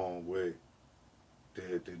along with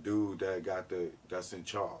the dude that's in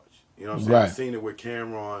charge. You know what I'm saying? Right. I've seen it with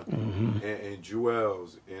Cameron and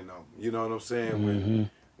Jewels, you know what I'm saying?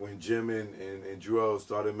 When Jim and Jewels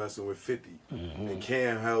started messing with 50, and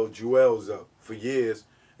Cam held Jewels up for years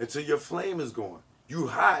until your flame is gone. You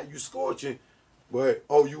hot, you scorching, but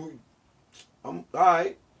I'm all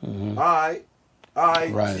right, all right.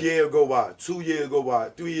 Right. A year go by, 2 years go by,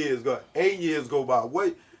 3 years go, 8 years go by.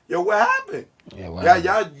 What happened? Yeah,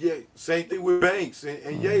 Yeah, same thing with Banks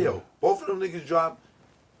and Yayo. Both of them niggas dropped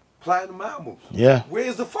platinum albums. Yeah.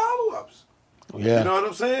 Where's the follow-ups? Yeah. You know what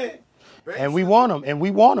I'm saying? Banks And we want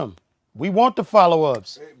them. We want the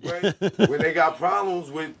follow-ups. But when they got problems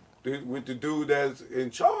with the dude that's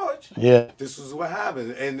in charge, Yeah. this is what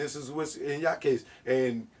happens. And this is what's in your case.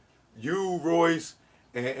 And you, Royce,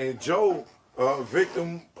 and Joe,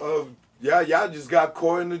 victim of, y'all just got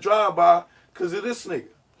caught in the drive-by because of this nigga.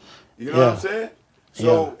 You know what I'm saying?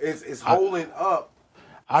 So it's holding up.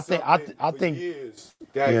 I think years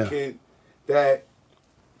that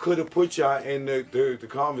could have put y'all in the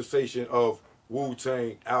conversation of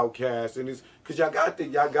Wu-Tang, Outkast, and it's because y'all got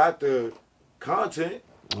the content,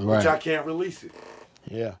 but Right. y'all can't release it.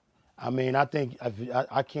 Yeah. I mean, I think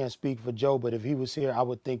I can't speak for Joe, but if he was here, I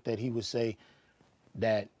would think that he would say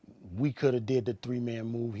that we could have did the 3-man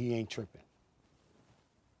move. He ain't tripping.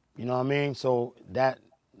 You know what I mean? So that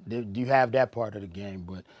you have that part of the game.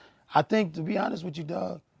 But I think, to be honest with you,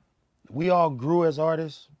 dog, we all grew as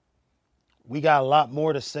artists. We got a lot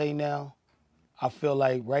more to say now. I feel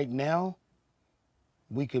like right now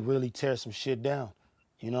we could really tear some shit down.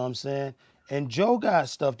 You know what I'm saying? And Joe got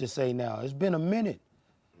stuff to say now. It's been a minute.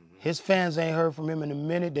 His fans ain't heard from him in a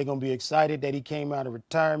minute. They're going to be excited that he came out of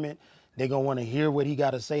retirement. They're going to want to hear what he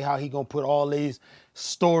got to say, how he going to put all these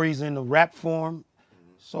stories in the rap form.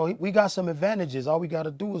 So we got some advantages. All we got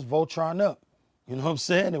to do is Voltron up. You know what I'm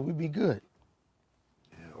saying? And we be good.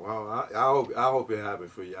 Yeah, well, I hope it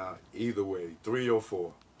happens for y'all either way, 3 or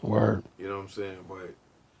 4. Word. You know what I'm saying? But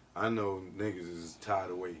I know niggas is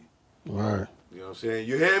tired of waiting. Word. You know what I'm saying?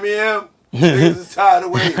 You hear me, Em? Niggas is tired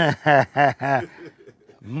of waiting.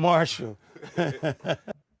 Marshall.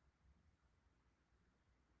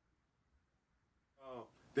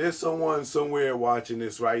 There's someone somewhere watching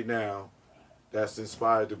this right now that's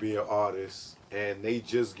inspired to be an artist, and they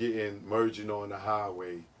just merging on the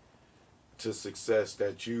highway to success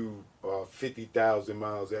that you are 50,000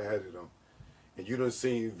 miles ahead of them. And you done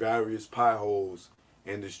seen various potholes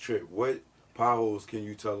in this trip. What potholes can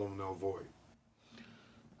you tell them to avoid?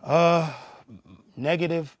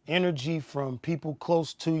 Negative energy from people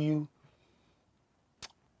close to you.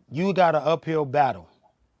 You got an uphill battle.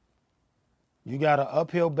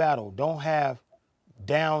 Don't have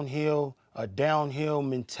a downhill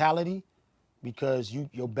mentality, because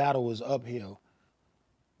your battle is uphill.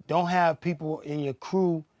 Don't have people in your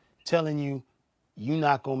crew telling you you're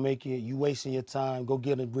not gonna make it, you wasting your time, go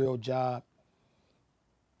get a real job,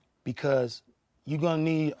 because you're gonna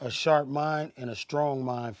need a sharp mind and a strong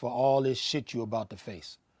mind for all this shit you about to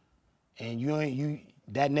face. And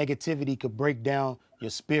that negativity could break down your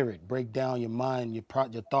spirit, break down your mind, your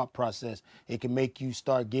thought process. It can make you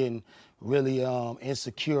start getting really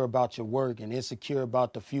insecure about your work and insecure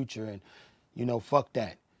about the future. And fuck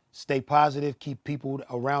that. Stay positive. Keep people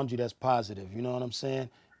around you that's positive. You know what I'm saying?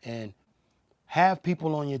 And have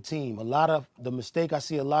people on your team. A lot of the mistake I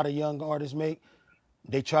see a lot of young artists make,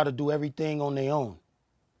 they try to do everything on their own.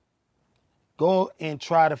 Go and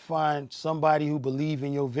try to find somebody who believes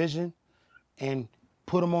in your vision and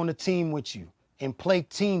put them on the team with you and play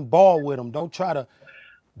team ball with them. Don't try to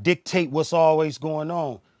dictate what's always going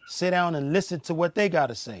on. Sit down and listen to what they got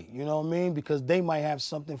to say. You know what I mean? Because they might have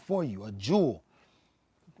something for you, a jewel.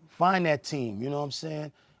 Find that team, you know what I'm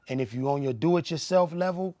saying? And if you're on your do-it-yourself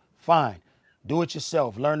level, fine. Do it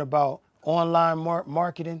yourself. Learn about online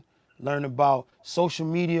marketing. Learn about social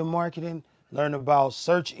media marketing. Learn about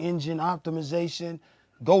search engine optimization.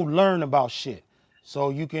 Go learn about shit so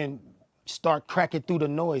you can start cracking through the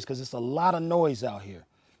noise, because it's a lot of noise out here.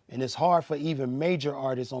 And it's hard for even major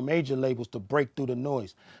artists on major labels to break through the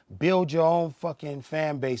noise. Build your own fucking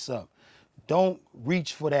fan base up. Don't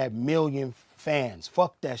reach for that million fans.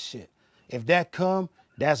 Fuck that shit. If that come,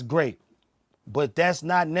 that's great. But that's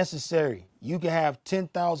not necessary. You can have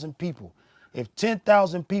 10,000 people. If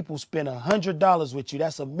 10,000 people spend $100 with you,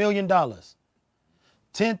 that's $1 million.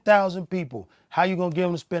 10,000 people. How you gonna get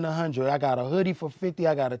them to spend 100? I got a hoodie for 50.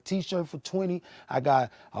 I got a t-shirt for 20. I got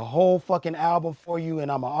a whole fucking album for you, and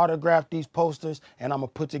I'm gonna autograph these posters, and I'm gonna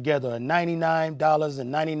put together a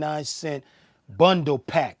 $99.99 bundle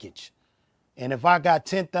package. And if I got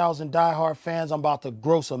 10,000 diehard fans, I'm about to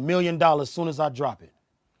gross $1 million as soon as I drop it.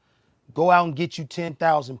 Go out and get you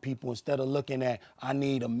 10,000 people instead of looking at, I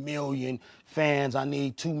need 1 million fans, I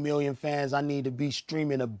need 2 million fans, I need to be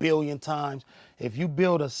streaming 1 billion times. If you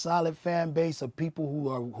build a solid fan base of people who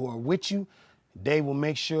are with you, they will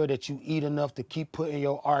make sure that you eat enough to keep putting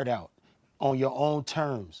your art out on your own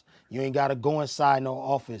terms. You ain't got to go inside no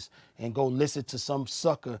office and go listen to some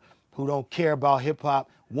sucker who don't care about hip hop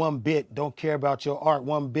one bit, don't care about your art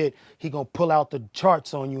one bit. He gonna pull out the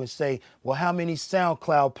charts on you and say, well, how many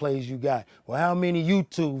SoundCloud plays you got? Well, how many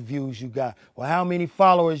YouTube views you got? Well, how many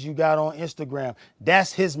followers you got on Instagram?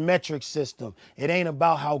 That's his metric system. It ain't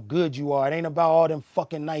about how good you are. It ain't about all them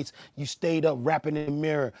fucking nights you stayed up rapping in the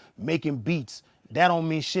mirror, making beats. That don't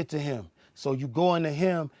mean shit to him. So you go into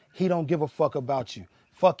him, he don't give a fuck about you.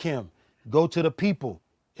 Fuck him. Go to the people.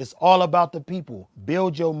 It's all about the people.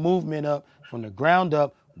 Build your movement up from the ground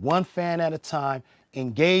up, one fan at a time.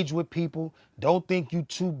 Engage with people. Don't think you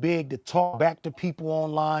too big to talk back to people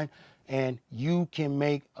online. And you can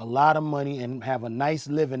make a lot of money and have a nice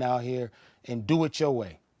living out here and do it your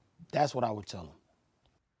way. That's what I would tell them.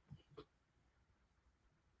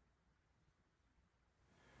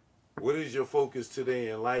 What is your focus today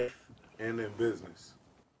in life and in business?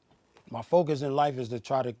 My focus in life is to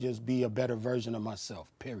try to just be a better version of myself,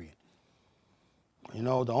 period. You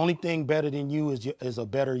know, the only thing better than you is a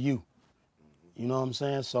better you. You know what I'm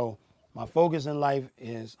saying? So my focus in life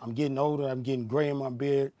is I'm getting older, I'm getting gray in my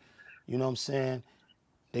beard. You know what I'm saying?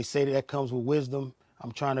 They say that comes with wisdom.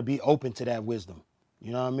 I'm trying to be open to that wisdom.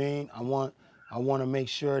 You know what I mean? I want to make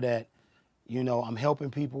sure that, you know, I'm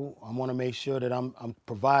helping people. I want to make sure that I'm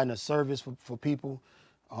providing a service for people.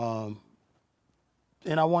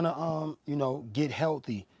 And I want to, you know, get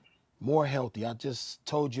healthy, more healthy. I just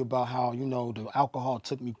told you about how, you know, the alcohol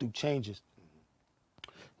took me through changes.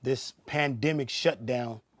 This pandemic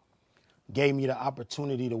shutdown gave me the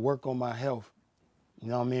opportunity to work on my health. You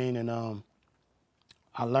know what I mean? And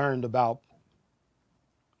I learned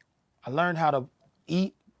how to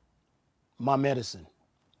eat my medicine.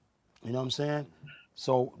 You know what I'm saying?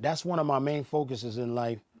 So that's one of my main focuses in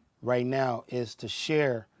life right now, is to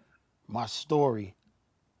share my story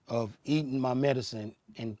of eating my medicine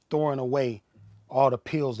and throwing away all the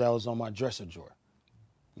pills that was on my dresser drawer.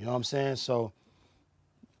 You know what I'm saying? So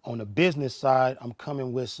on the business side, I'm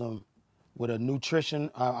coming with a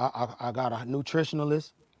nutrition. I got a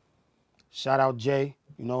nutritionalist. Shout out Jay.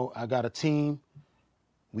 You know, I got a team.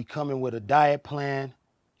 We coming with a diet plan,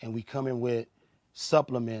 and we coming with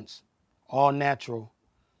supplements, all natural,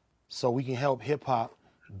 so we can help hip hop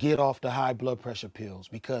get off the high blood pressure pills.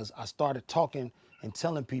 Because I started talking and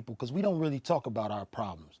telling people, because we don't really talk about our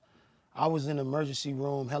problems. I was in the emergency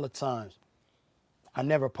room hella times. I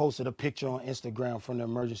never posted a picture on Instagram from the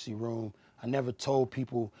emergency room. I never told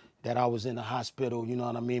people that I was in the hospital, you know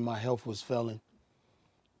what I mean? My health was failing.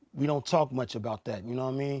 We don't talk much about that, you know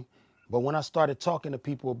what I mean? But when I started talking to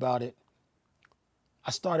people about it,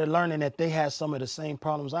 I started learning that they had some of the same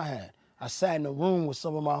problems I had. I sat in a room with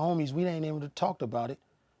some of my homies, we ain't even talked about it.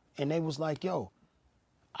 And they was like, yo,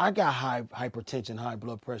 I got hypertension, high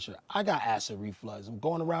blood pressure. I got acid reflux. I'm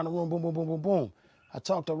going around the room, boom, boom, boom, boom, boom. I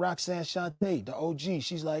talked to Roxanne Shante, the OG.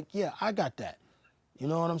 She's like, yeah, I got that. You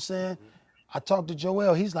know what I'm saying? I talked to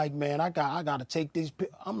Joel. He's like, man, I got to take these.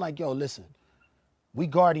 I'm like, yo, listen, we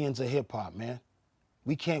guardians of hip hop, man.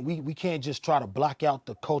 We can't just try to block out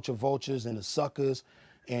the culture vultures and the suckers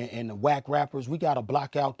and the whack rappers. We got to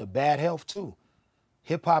block out the bad health too.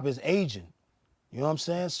 Hip hop is aging. You know what I'm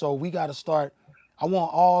saying? So we got to start. I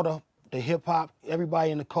want all the hip hop,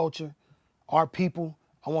 everybody in the culture, our people,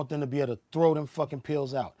 I want them to be able to throw them fucking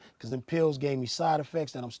pills out. Because them pills gave me side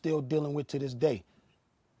effects that I'm still dealing with to this day.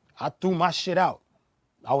 I threw my shit out.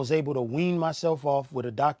 I was able to wean myself off with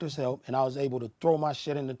a doctor's help, and I was able to throw my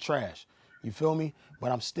shit in the trash. You feel me?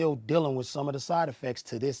 But I'm still dealing with some of the side effects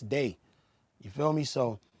to this day. You feel me?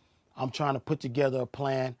 So I'm trying to put together a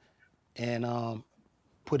plan and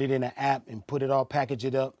put it in an app and put it all, package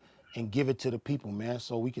it up and give it to the people, man,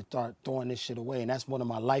 so we can start throwing this shit away. And that's one of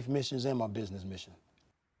my life missions and my business mission.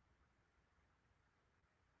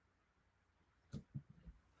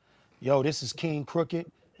 Yo, this is King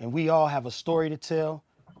Crooked, and we all have a story to tell,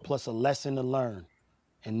 plus a lesson to learn.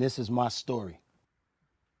 And this is my story.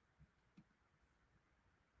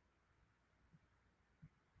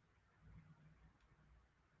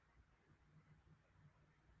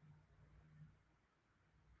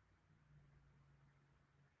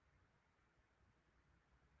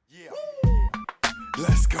 Yeah.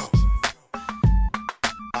 Let's go.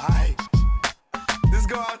 Alright. Let's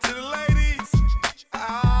go out to the ladies.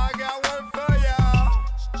 I got one for y'all.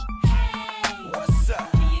 Hey. What's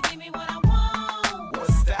up? Can you give me what I want?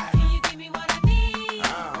 What's that? Can you give me what I need?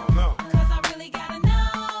 I don't know. Cause I really gotta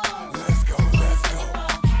know. Let's go, let's go.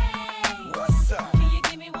 Hey. What's up? Can you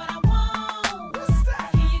give me what I want? What's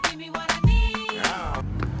that? Can you give me what I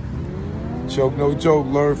need? Choke no joke,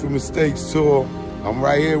 learn from mistakes tour. I'm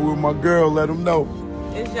right here with my girl, let them know.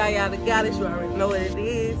 It's Yaya the Goddess, you already know what it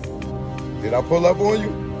is. Did I pull up on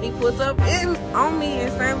you? He puts up on me in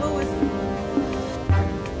St. Louis.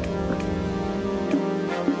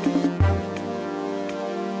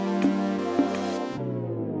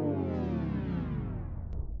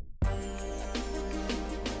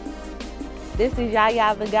 This is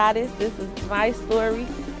Yaya the Goddess. This is my story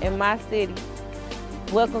in my city.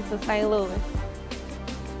 Welcome to St. Louis.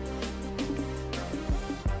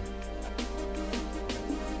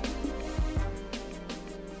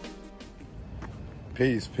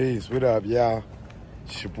 Peace, peace. What up, y'all?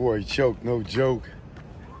 It's your boy Choke, no joke.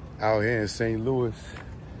 Out here in St. Louis.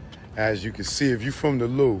 As you can see, if you from the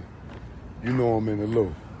Lou, you know I'm in the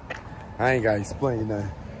Lou. I ain't gotta explain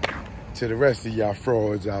that to the rest of y'all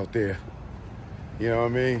frauds out there. You know what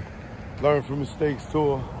I mean? Learn from mistakes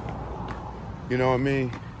tour. You know what I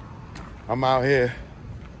mean? I'm out here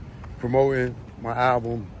promoting my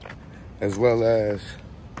album as well as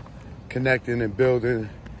connecting and building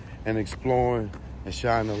and exploring and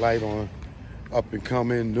shine the light on up and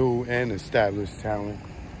coming, new and established talent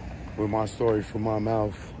with my story from my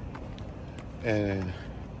mouth and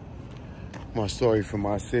my story from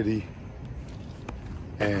my city,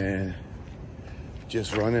 and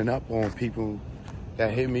just running up on people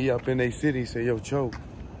that hit me up in their city, say, yo, Choke,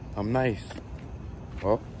 I'm nice.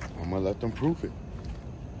 Well, I'm gonna let them prove it.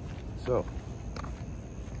 So,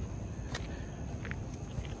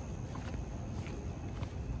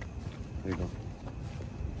 there you go.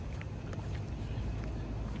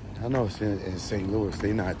 I know it's in St. Louis,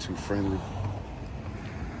 they not too friendly.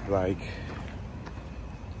 Like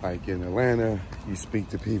in Atlanta, you speak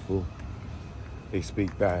to people, they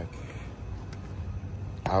speak back.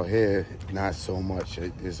 Out here, not so much.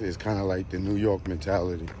 It's kind of like the New York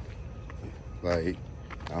mentality. Like,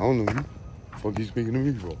 I don't know, the fuck you speaking to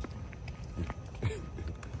me for?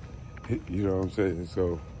 You know what I'm saying?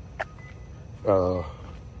 So,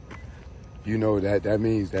 you know that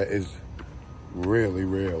means that it's really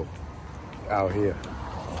real out here.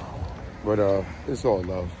 But it's all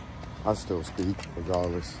love. I still speak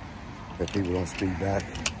regardless if people don't speak back.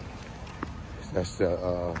 That's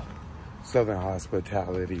the Southern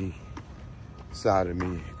hospitality side of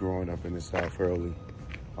me growing up in the South early.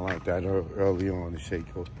 I like that early on to shake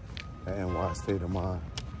that NY state of mind.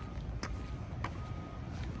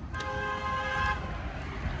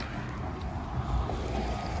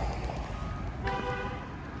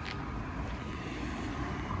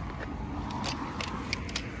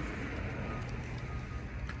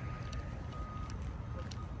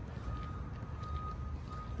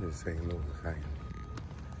 This St. Louis ain't.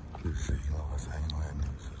 This St. Louis ain't letting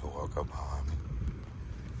this to walk up behind me.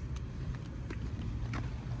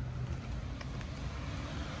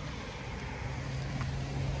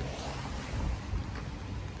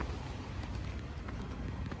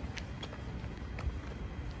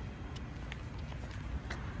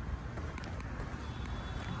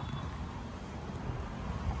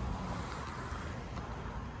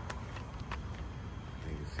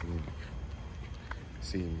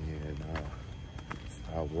 See me and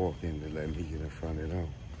I walk in to let me get in front of them,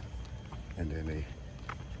 and then they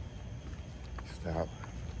stop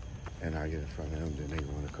and I get in front of them, then they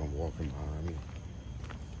want to come walking behind me.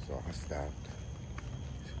 So I stopped,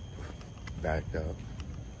 backed up,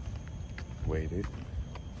 waited.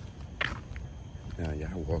 Now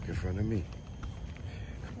y'all walk in front of me.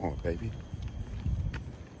 Come on, baby.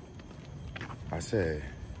 I said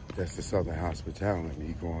that's the Southern hospitality,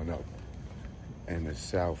 me growing up in the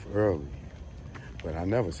South early. But I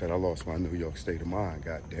never said I lost my New York state of mind,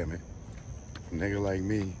 God damn it. A nigga like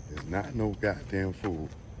me is not no goddamn fool.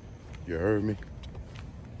 You heard me?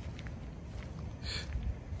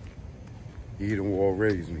 Eden Wall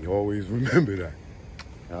raised me, always remember that,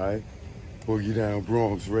 all right? Boogie Down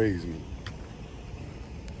Bronx raised me.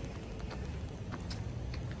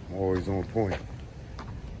 I'm always on point,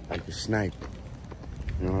 like a sniper.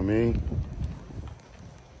 You know what I mean?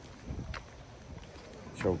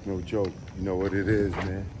 Choke, no joke. You know what it is,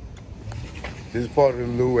 man. This part of the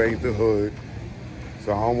Lou ain't the hood.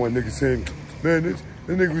 So I don't want niggas saying, man, this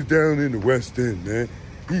nigga was down in the West End, man.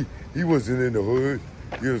 He wasn't in the hood.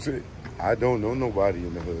 You know what I'm saying? I don't know nobody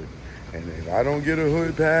in the hood. And if I don't get a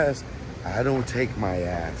hood pass, I don't take my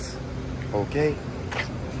ass. Okay?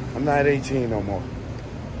 I'm not 18 no more.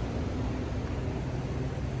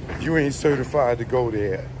 If you ain't certified to go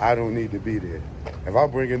there, I don't need to be there. If I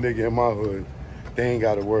bring a nigga in my hood, they ain't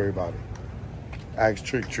got to worry about it. Ask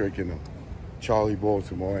Trick and them, Charlie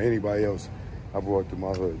Baltimore, or anybody else I brought to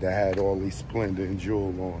my hood that had all these Splendor and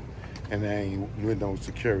Jewel on, and they ain't with no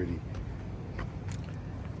security.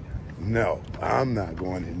 No, I'm not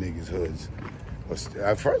going in niggas' hoods.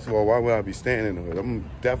 First of all, why would I be staying in the hood? I'm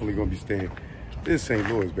definitely gonna be staying. This is St.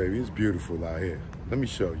 Louis, baby. It's beautiful out here. Let me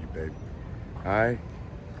show you, baby. All right?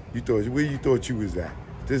 Where you thought you was at?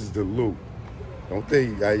 This is the Loop. Don't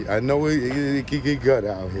think, I know it can get gut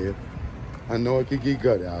out here. I know it can get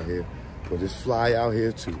gut out here, but it's fly out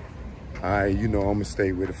here too. All right, you know I'm gonna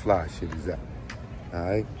stay where the fly shit is at. All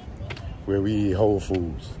right, where we eat Whole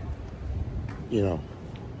Foods. You know,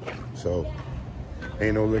 so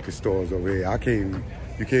ain't no liquor stores over here.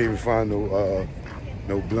 You can't even find no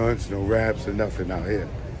blunts, no wraps, or nothing out here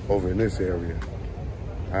over in this area.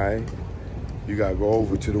 All right, you gotta go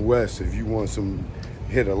over to the west if you want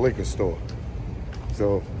hit a liquor store.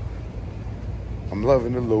 So I'm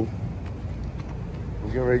loving the Loop. We're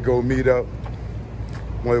getting ready to go meet up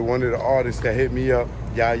with one of the artists that hit me up,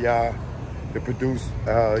 Yaya, to produce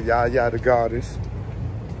Yaya the Goddess.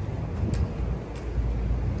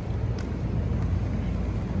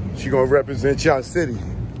 She gonna represent y'all city.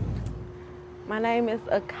 My name is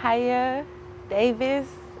Akaya Davis.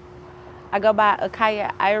 I go by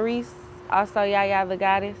Akaya Iris, also Yaya the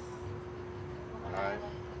Goddess. All right.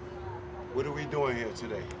 What are we doing here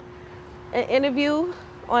today? An interview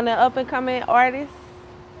on an up-and-coming artist.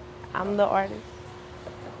 I'm the artist.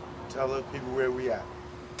 Tell the people where we at.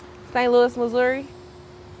 St. Louis, Missouri.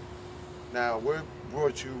 Now, what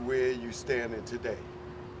brought you where you standing today?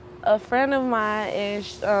 A friend of mine in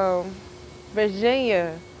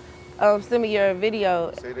Virginia sent me your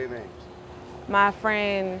video. Say their names. My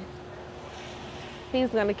friend,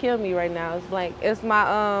 he's gonna kill me right now. It's blank. It's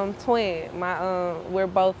my twin. We're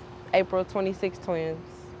both April 26 twins.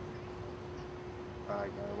 All right,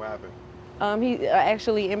 what happened? He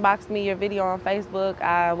actually inboxed me your video on Facebook.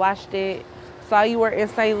 I watched it, saw you were in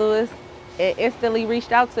St. Louis, and instantly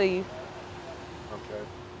reached out to you. Okay.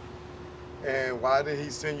 And why did he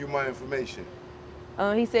send you my information?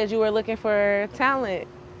 He said you were looking for talent.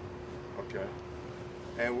 Okay.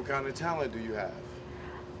 And what kind of talent do you have?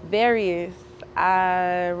 Various.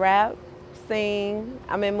 I rap, sing,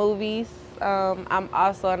 I'm in movies. I'm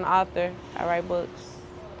also an author. I write books,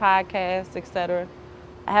 podcasts, etc.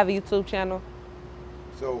 I have a YouTube channel.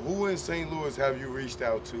 So who in St. Louis have you reached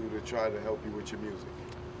out to try to help you with your music?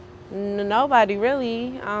 Nobody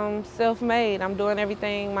really. I'm self-made. I'm doing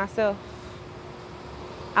everything myself.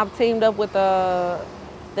 I'm teamed up with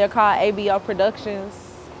they're called ABO Productions,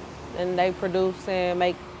 and they produce and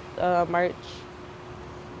make merch.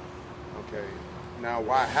 Okay. Now,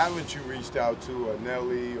 why haven't you reached out to a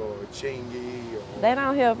Nelly or a Chingy? Or... They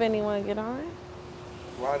don't help anyone get on.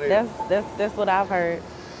 Why they? That's what I've heard.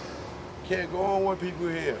 Can't go on with people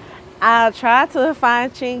here. I tried to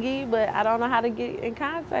find Chingy, but I don't know how to get in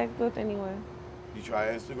contact with anyone. You try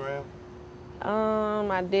Instagram?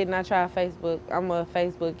 I did not try Facebook. I'm a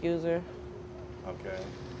Facebook user. Okay.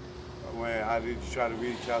 How did you try to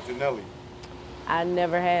reach out to Nelly? I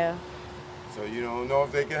never have. So you don't know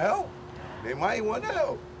if they can help. They might want to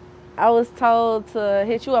help. I was told to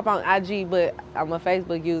hit you up on IG, but I'm a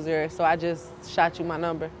Facebook user, so I just shot you my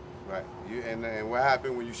number. Right. And what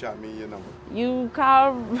happened when you shot me your number? You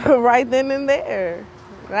called right then and there.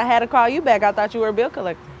 I had to call you back. I thought you were a bill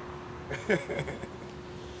collector.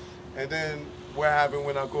 And then what happened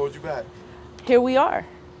when I called you back? Here we are.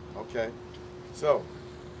 Okay. So,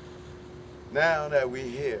 now that we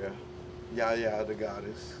here, Yaya the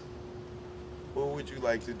Goddess, what would you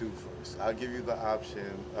like to do first? I'll give you the option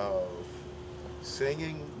of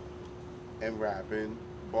singing and rapping,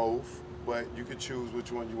 both, but you could choose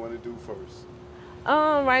which one you want to do first.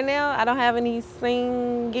 Right now, I don't have any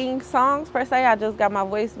singing songs per se. I just got my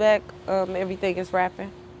voice back. Everything is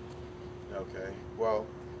rapping. Okay. Well,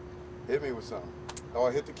 hit me with something.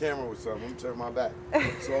 Or hit the camera with something. Let me turn my back.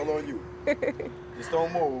 It's all on you. Just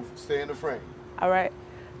don't move. Stay in the frame. All right.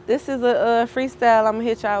 This is a freestyle I'm going to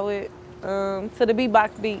hit y'all with to the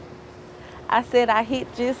beatbox beat. I said I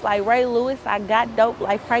hit just like Ray Lewis. I got dope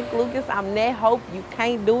like Frank Lucas. I'm that hope. You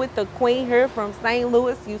can't do it. The queen here from St.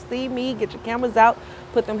 Louis. You see me, get your cameras out,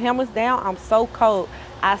 put them hammers down. I'm so cold.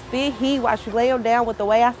 I spit heat while you lay them down with the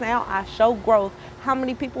way I sound. I show growth. How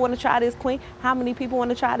many people want to try this, queen? How many people want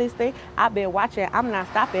to try this thing? I've been watching. I'm not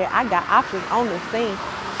stopping. I got options on the scene.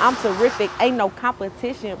 I'm terrific. Ain't no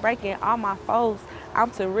competition. Breaking all my foes.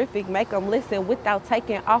 I'm terrific. Make them listen without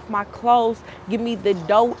taking off my clothes. Give me the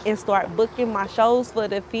dough and start booking my shows for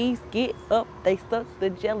the fees. Get up. They stuck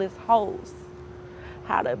the jealous hoes.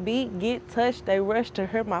 How the beat get touched. They rush to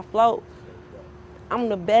hear my flow. I'm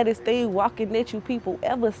the baddest thing walking that you people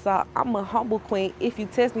ever saw. I'm a humble queen. If you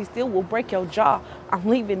test me, still will break your jaw. I'm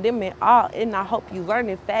leaving them in awe, and I hope you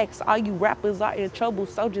learning facts. All you rappers are in trouble,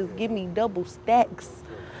 so just give me double stacks.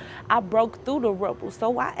 I broke through the rubble,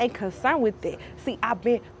 so I ain't concerned with that. See, I've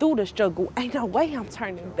been through the struggle. Ain't no way I'm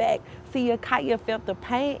turning back. See, Akaya felt the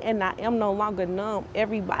pain, and I am no longer numb.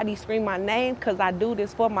 Everybody scream my name, cause I do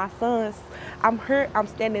this for my sons. I'm hurt, I'm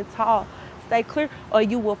standing tall. Stay clear or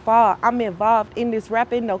you will fall. I'm involved in this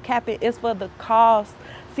rapping, no capping, it's for the cause.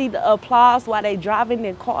 See the applause while they driving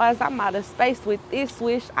in cars. I'm out of space with this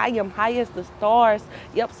swish. I am high as the stars.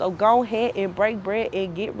 Yep, so go ahead and break bread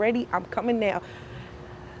and get ready. I'm coming now.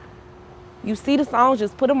 You see the songs,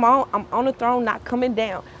 just put them on. I'm on the throne, not coming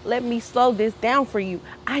down. Let me slow this down for you.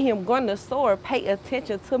 I am gonna soar. Pay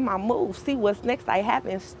attention to my moves. See what's next I have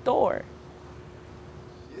in store.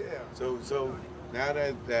 Yeah. So now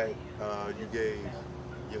that you gave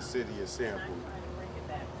your city a sample,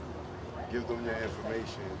 give them your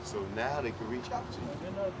information so now they can reach out to you.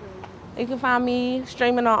 You can find me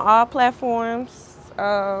streaming on all platforms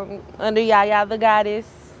under Yaya the Goddess.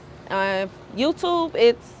 YouTube,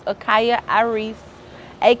 it's Akaya Irise,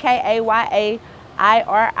 AKAYAIRIECE.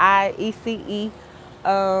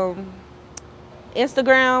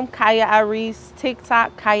 Instagram, Kaya Irise.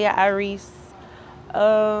 TikTok, Kaya Irise.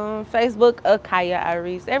 Facebook, Akaya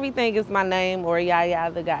Irise. Everything is my name or Yaya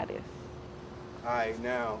the Goddess. All right,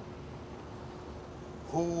 now,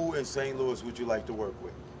 who in St. Louis would you like to work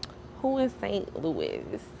with? Who in St. Louis?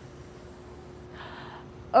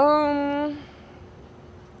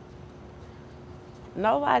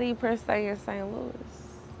 Nobody per se in St. Louis.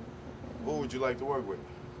 Who would you like to work with?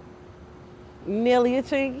 Millie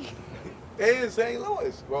Chingy. They in St.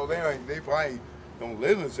 Louis. Well, they probably don't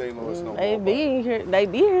live in St. Louis no more. They be here. They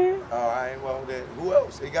be here. All right, well, then, who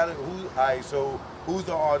else? They got it. All right, so who's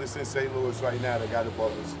the artist in St. Louis right now that got the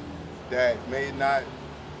bubbles that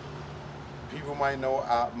people might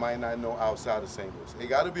not know outside of St. Louis? They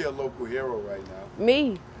got to be a local hero right now.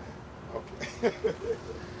 Me. Okay.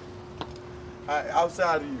 All right,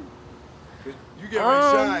 outside of you, 'cause you get ready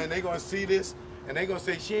to shine, they gonna see this and they gonna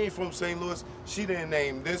say she ain't from St. Louis. She didn't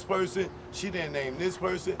name this person. She didn't name this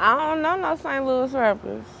person. I don't know no St. Louis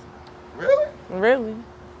rappers. Really? Really?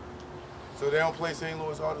 So they don't play St.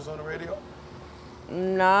 Louis artists on the radio?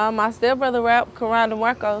 Nah, my stepbrother rap, Karan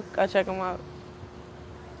DeMarco. Go check him out.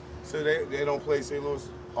 So they don't play St. Louis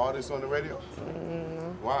artists on the radio?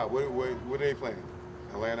 Why? What are they playing?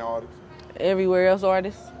 Atlanta artists? Everywhere else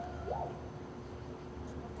artists.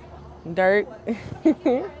 Dirt,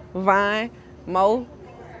 Vine, Mo.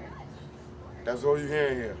 That's all you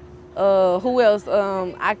hearing here. Who else?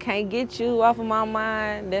 I Can't Get You Off of My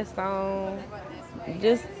Mind. That song.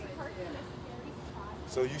 Just.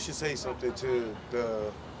 So you should say something to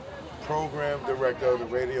the program director of the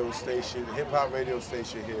radio station, hip hop radio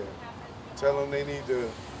station here. Tell them they need to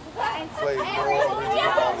play more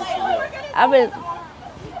original artists for them. I've been.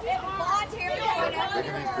 Look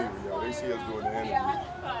at these people, yo. They see us doing the interview.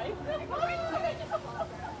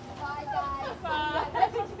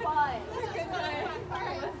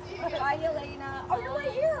 Bye, Elena. Oh, you're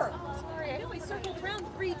right here. Sorry, I know we circled around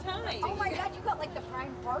 3 times. Oh my God, you got like the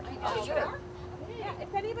prime parking. Oh, sure. Yeah,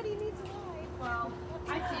 if anybody needs a ride, well,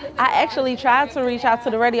 I actually tried to reach out to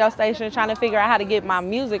the radio station trying to figure out how to get my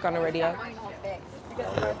music on the radio. We're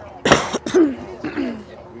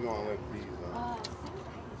gonna let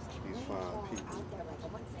these fine people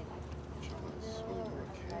trying to swing their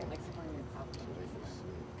cane so they can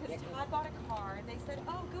see. because Todd bought a car and they said,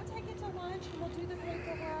 oh, go take it to lunch and we'll do the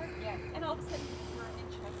paperwork. Yeah. And all of a sudden we were in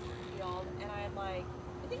Chesterfield and I'm like,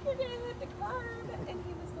 I think you're gonna hit the curb. And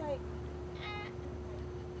he was like,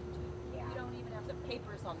 Yeah. you don't even have the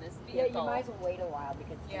papers on this Yeah, vehicle. you might as well wait a while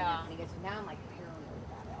because Yeah. now I'm like paranoid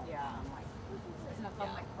about it. Yeah. I'm like, it's not my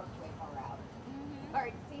park's way far out. Mhm. All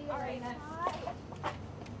right, see you, All right. Elena.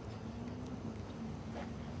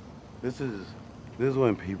 This is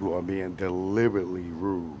when people are being deliberately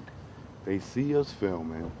rude. They see us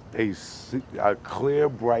filming. They see a clear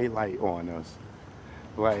bright light on us.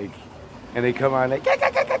 Like, and they come out and they,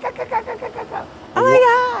 Oh my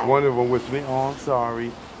God. One of them was me, oh, I'm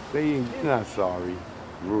sorry. They're not sorry.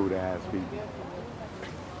 Rude ass people.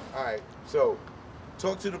 All right, so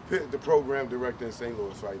talk to the program director in St.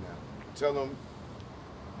 Louis right now. Tell them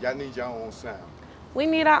y'all need your own sound. We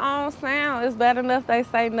need our own sound. It's bad enough they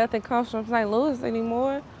say nothing comes from St. Louis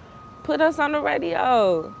anymore. Put us on the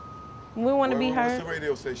radio. We want to be heard. What's the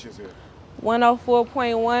radio stations here?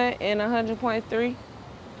 104.1 and 100.3.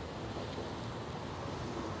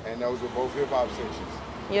 And those are both hip-hop stations?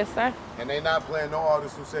 Yes, sir. And they not playing no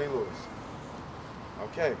artists from St. Louis?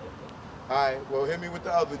 Okay. All right, well, hit me with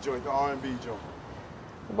the other joint, the R&B joint.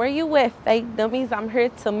 Where you at, fake dummies? I'm here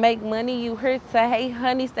to make money. You here to hate,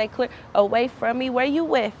 honey. Stay clear away from me. Where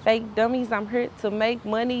you at, fake dummies? I'm here to make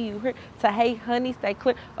money. You here to hate, honey. Stay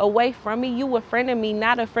clear away from me. You a friend of me,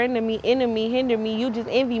 not a friend of me. Enemy, hinder me. You just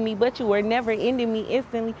envy me, but you were never ending me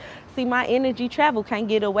instantly. See my energy travel, can't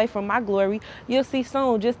get away from my glory. You'll see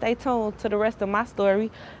soon, just stay tuned to the rest of my story.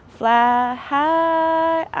 Fly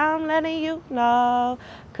high, I'm letting you know,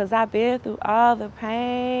 'cause I've been through all the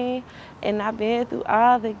pain, and I've been through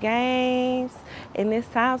all the games, and it's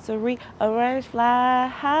time to rearrange. Fly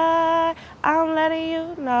high, I'm letting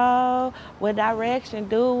you know, what direction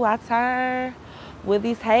do I turn? Will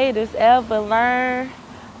these haters ever learn?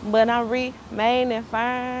 But I'm remaining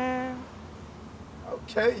firm.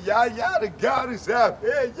 Okay, y'all the goddess out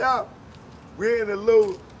here, y'all. We're in the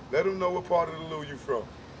Lou. Let them know what part of the Lou you from.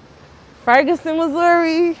 Ferguson,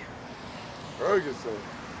 Missouri. Ferguson.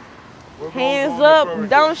 What goes Hands on in up, Ferguson?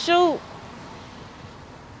 don't shoot.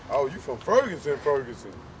 Oh, you from Ferguson,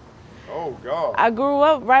 Ferguson. Oh, God. I grew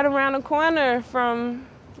up right around the corner from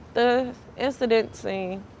the incident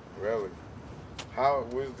scene. Really?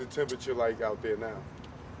 What's the temperature like out there now?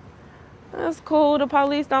 That's cool. The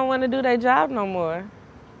police don't want to do their job no more.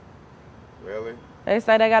 Really? They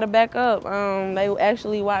say they got to back up. They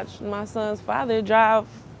actually watched my son's father drive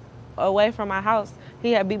away from my house.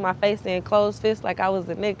 He had beat my face in closed fist like I was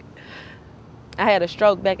a nigga. I had a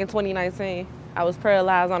stroke back in 2019. I was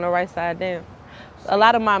paralyzed on the right side down. A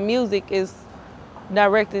lot of my music is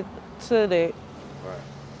directed to that. Right.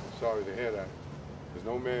 I'm sorry to hear that. Because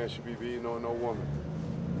no man should be beating on no woman.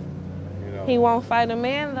 You know? He won't fight a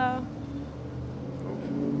man, though.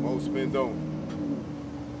 Most men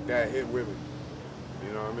don't. That hit women.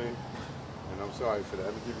 You know what I mean? And I'm sorry for that.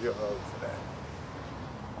 Let me give you a hug for that.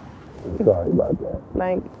 Sorry about that.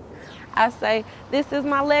 Thank you. I say, this is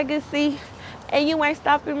my legacy, and you ain't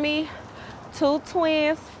stopping me. Two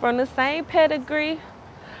twins from the same pedigree.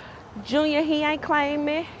 Junior, he ain't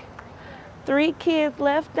claiming. 3 kids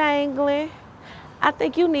left dangling. I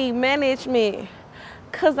think you need management,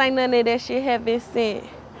 'cause ain't none of that shit heaven sent.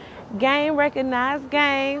 Game recognized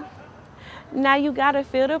game. Now you gotta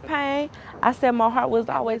feel the pain. I said my heart was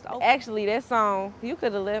always open. Actually, that song, you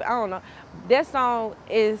could have lived, I don't know. That song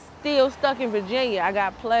is still stuck in Virginia. I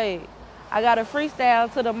got played. I got a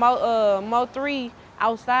freestyle to the Mo 3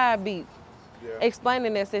 outside beat,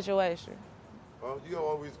 explaining that situation. Well, you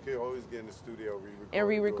always get in the studio, re-record. And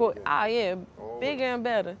re-record. Oh yeah, bigger and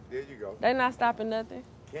better. There you go. They not stopping nothing.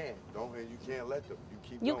 And you can't let them. You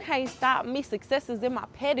keep You going. can't stop me. Success is in my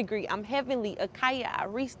pedigree. I'm heavenly. Akaya, I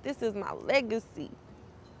reached. This is my legacy.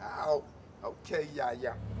 Ow. Okay,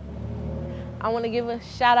 yeah. I want to give a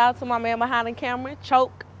shout out to my man behind the camera,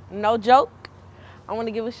 Choke, no joke. I want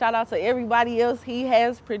to give a shout out to everybody else he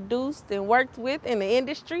has produced and worked with in the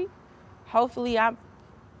industry. Hopefully,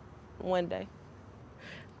 one day.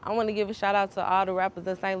 I want to give a shout out to all the rappers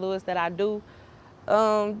in St. Louis that I do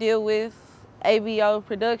deal with. ABO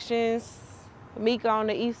Productions, Mika on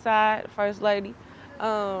the East Side, First Lady.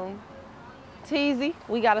 Teasy,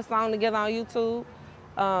 we got a song together on YouTube.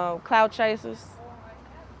 Cloud Chasers.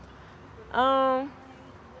 Yeah,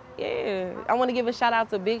 I want to give a shout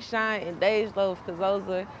out to Big Shine and Dej Loaf, because those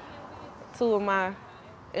are 2 of my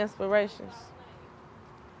inspirations.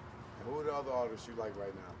 And who are the other artists you like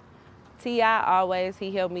right now? T.I. always,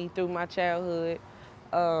 he helped me through my childhood.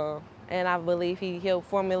 And I believe he helped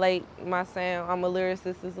formulate my sound. I'm a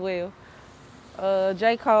lyricist as well.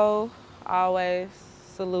 J. Cole, always,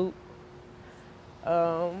 salute.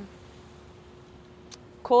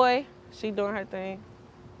 Koi, she doing her thing.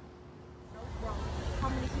 How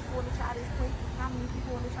many people want to try this quick? How many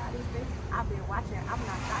people want to try this thing? I've been watching. I'm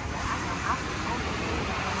not stopping.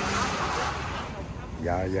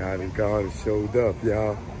 Y'all, the God showed up,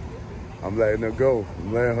 y'all. I'm letting her go.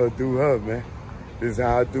 I'm letting her do her, man. This is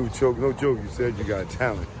how I do. Choke, no joke. You said you got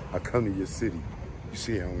talent. I come to your city. You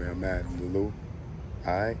see how I'm at, Lulu. All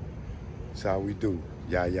right? That's how we do.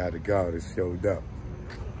 The God has showed up.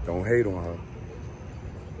 Don't hate on her.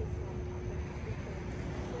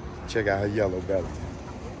 Check out her yellow belly.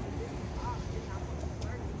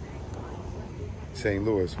 St.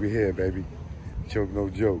 Louis, we here, baby. Choke no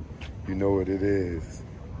joke. You know what it is.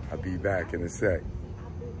 I'll be back in a sec.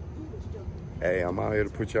 Hey, I'm out here to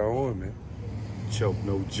put y'all on, man. Choke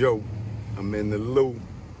no joke. I'm in the loop.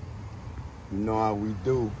 You know how we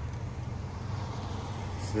do.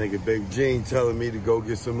 This nigga Big Gene telling me to go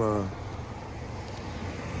get some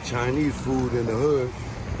Chinese food in the hood.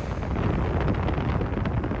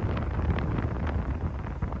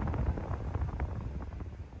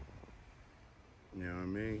 You know what I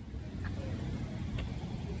mean?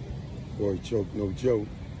 Boy, Choke no joke.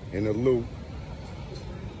 In the loop.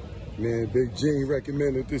 Man, Big Gene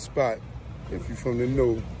recommended this spot. If you from the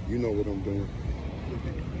know, you know what I'm doing.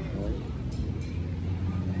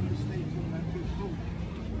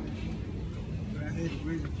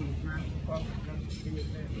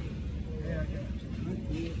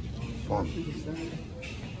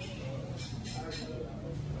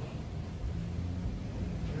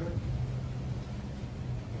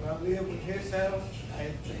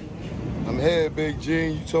 I'm here, Big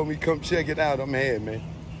Gene. You told me come check it out. I'm here, man.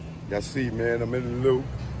 Y'all see, man, I'm in the loop.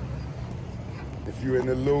 If you in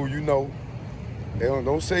the loo, you know. They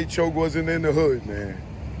don't say Choke wasn't in the hood, man.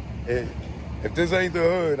 And if this ain't the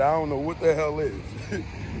hood, I don't know what the hell is.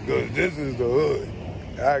 Because this is the hood.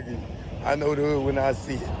 I know the hood when I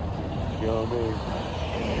see it. You know what I mean?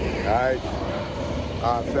 All right?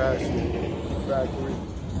 Our fashion factory.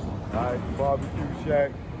 All right, barbecue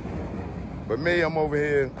shack. But me, I'm over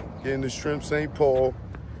here getting the shrimp St. Paul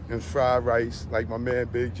and fried rice, like my man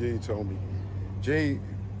Big Gene told me. Gene,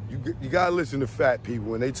 you gotta listen to fat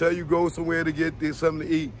people. When they tell you go somewhere to get something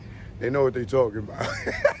to eat, they know what they talking about.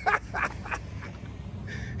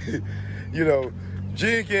 You know,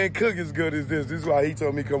 Gene can't cook as good as this. This is why he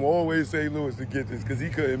told me come all the way to St. Louis to get this, because he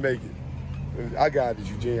couldn't make it. I got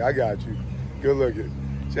you, Gene. I got you. Good looking.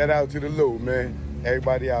 Shout out to the Lou, man.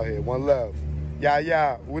 Everybody out here. One love.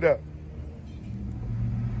 Yeah, what up?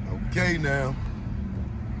 Okay, now.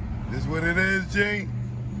 This what it is, Gene?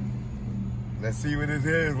 Let's see what his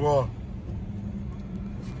hands for.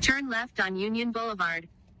 Turn left on Union Boulevard.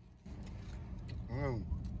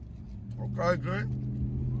 Okay, Gene.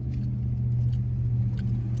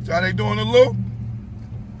 So how they doing the loop?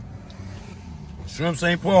 Shrimp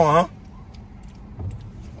St. Paul, huh?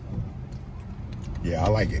 Yeah, I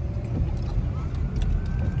like it.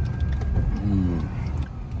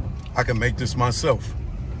 I can make this myself.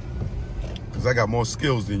 Because I got more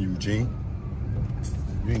skills than you, Gene.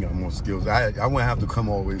 You ain't got more skills. I wouldn't have to come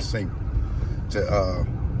all the way to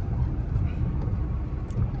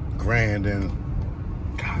Grand and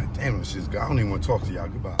God damn, it's just I don't even want to talk to y'all.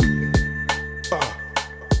 Goodbye.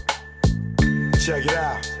 Check it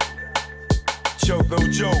out. Choke no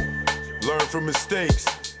joke. Learn from mistakes.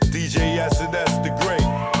 DJ S&S the great.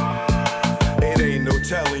 It ain't no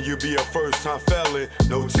telling you be a first time felon.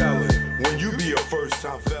 No telling when you be a first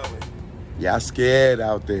time felon. Y'all scared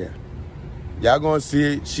out there. Y'all gonna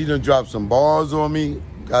see it. She done dropped some bars on me.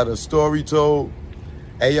 Got a story told.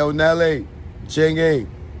 Hey, yo, Nelly, Chingy,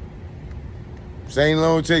 St.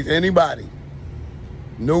 Lunatics, anybody.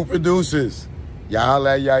 New producers. Y'all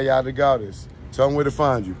holla at Yaya the Goddess. Tell them where to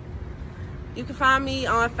find you. You can find me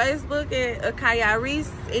on Facebook at Kaya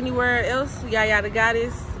Reese. Anywhere else, Yaya the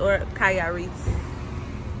Goddess or Kaya Reese.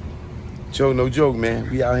 Choke no joke, man.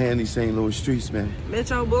 We out here in these St. Louis streets, man.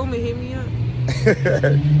 Metro Boomin, hit me up.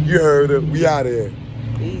 You heard it. We out here.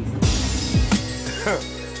 Peace.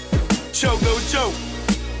 Choke no joke.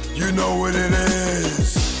 You know what it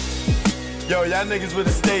is. Yo, y'all niggas better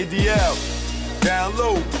stay DL. Down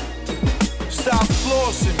low. Stop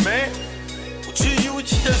flossing, man. You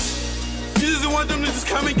just want them to just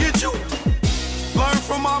come and get you. Learn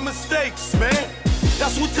from our mistakes, man.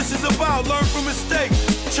 That's what this is about. Learn from mistakes.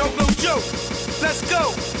 Choke no joke. Let's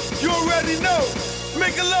go. You already know.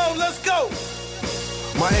 Make a love, let's go.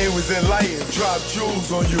 My aim was enlightened, drop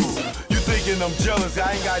jewels on you. You thinking I'm jealous,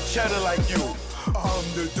 I ain't got cheddar like you. I'm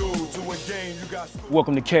the dude to a game, you got...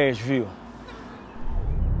 Welcome to Cashville.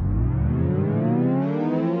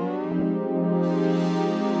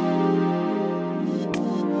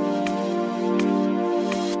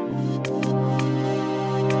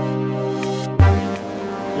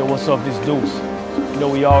 Yo, what's up, this Deuce? You know,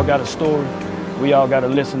 we all got a story, we all got a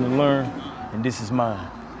lesson to learn, and this is mine.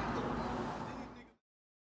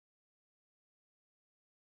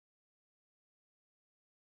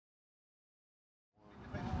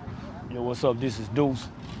 Yo, what's up? This is Deuce,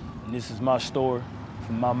 and this is my story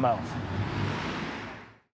from my mouth.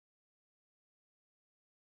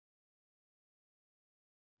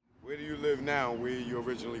 Where do you live now? Where are you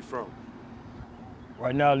originally from?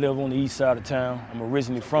 Right now I live on the east side of town. I'm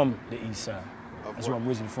originally from the east side. That's where I'm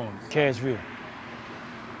originally from, Cashville.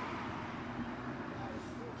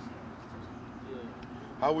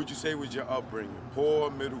 How would you say was your upbringing? Poor,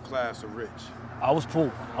 middle class, or rich? I was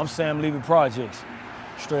poor. I'm Sam Levy Projects,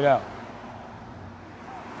 straight out.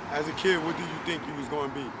 As a kid, what did you think you was going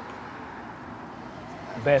to be?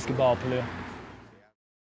 Basketball player.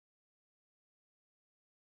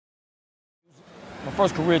 My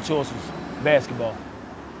first career choice was basketball.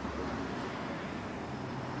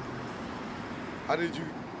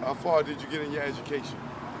 How far did you get in your education?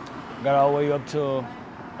 Got all the way up to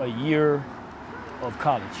a year of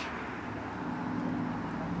college.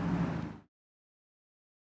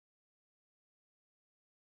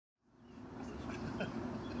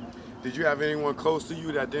 Did you have anyone close to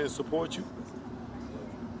you that didn't support you?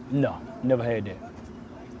 No, never had that.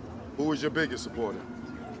 Who was your biggest supporter?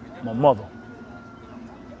 My mother.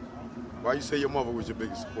 Why you say your mother was your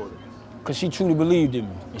biggest supporter? Because she truly believed in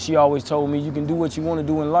me. And she always told me you can do what you want to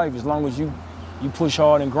do in life as long as you push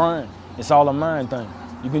hard and grind. It's all a mind thing.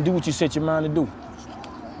 You can do what you set your mind to do.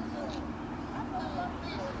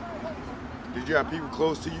 Did you have people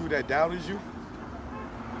close to you that doubted you?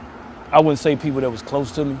 I wouldn't say people that was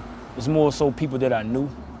close to me. It's more so people that I knew,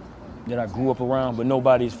 that I grew up around, but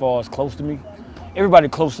nobody as far as close to me. Everybody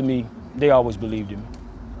close to me, they always believed in me.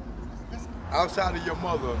 Outside of your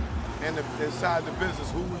mother and inside the business,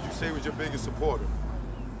 who would you say was your biggest supporter?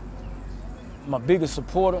 My biggest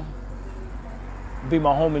supporter would be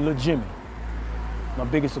my homie Lil Jimmy. My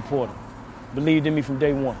biggest supporter. Believed in me from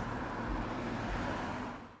day one.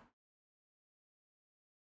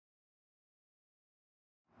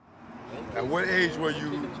 At what age were you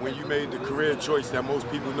when you made the career choice that most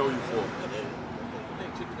people know you for?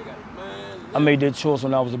 I made that choice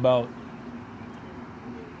when I was about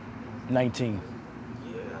 19.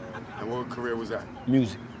 And what career was that?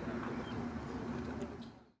 Music.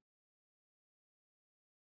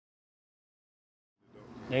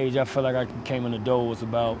 The age I felt like I came in the door was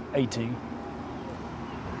about 18.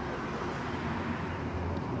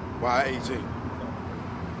 Why 18?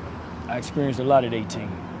 I experienced a lot at 18.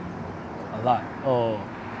 A lot.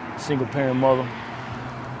 Single parent mother,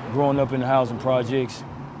 growing up in the housing projects,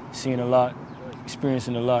 seeing a lot,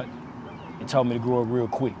 experiencing a lot. It taught me to grow up real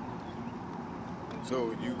quick.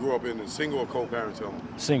 So you grew up in a single or co-parent home?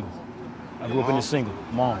 Single. I grew up in a single.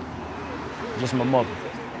 Mom. Just my mother.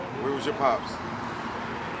 Where was your pops?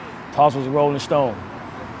 Pops was a Rolling Stone.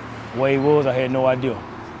 Where he was, I had no idea.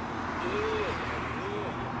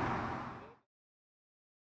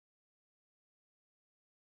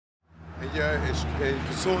 And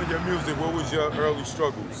pursuing your music, what was your early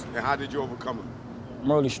struggles and how did you overcome them?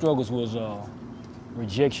 My early struggles was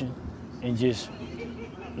rejection and just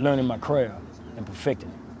learning my craft and perfecting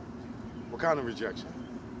it. What kind of rejection?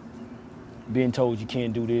 Being told you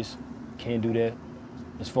can't do this, can't do that.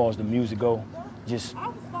 As far as the music go, just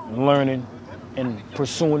learning and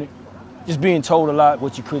pursuing it. Just being told a lot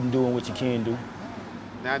what you couldn't do and what you can do.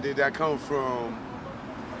 Now, did that come from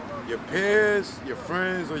your peers, your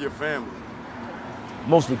friends, or your family?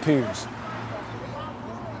 Mostly peers.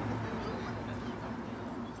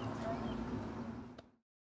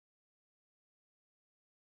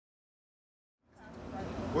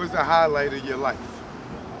 What's the highlight of your life?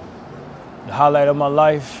 The highlight of my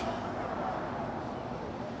life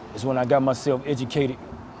is when I got myself educated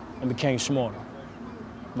and became smarter.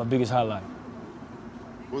 My biggest highlight.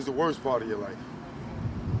 What was the worst part of your life?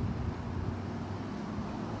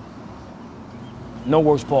 No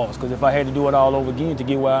worse parts, because if I had to do it all over again to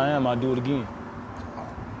get where I am, I'd do it again.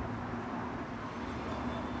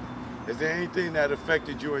 Is there anything that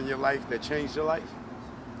affected you in your life that changed your life?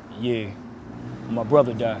 Yeah, my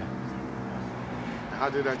brother died.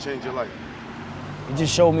 How did that change your life? It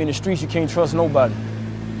just showed me in the streets you can't trust nobody.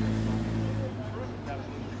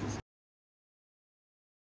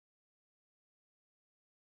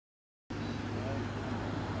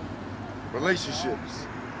 Relationships.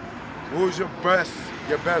 What was your best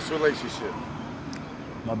relationship?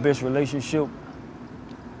 My best relationship,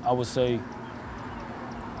 I would say,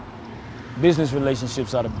 business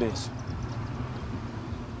relationships are the best.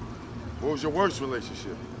 What was your worst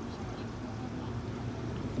relationship?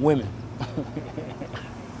 Women.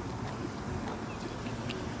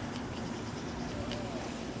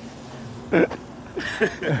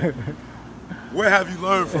 What have you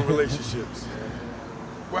learned from relationships?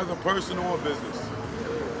 Whether personal or business?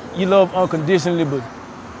 You love unconditionally, but,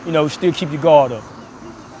 you know, still keep your guard up.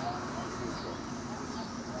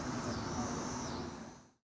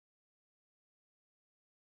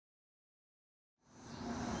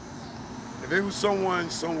 If there was someone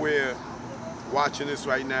somewhere watching this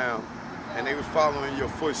right now and they was following your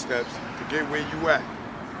footsteps to get where you at,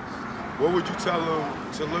 what would you tell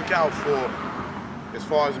them to look out for as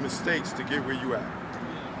far as mistakes to get where you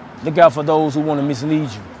at? Look out for those who want to mislead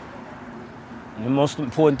you. And the most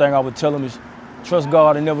important thing I would tell them is trust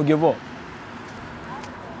God and never give up.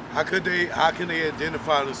 How can they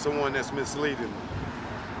identify someone that's misleading them?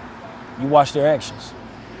 You watch their actions.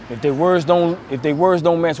 If their words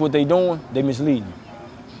don't match what they're doing, they mislead you.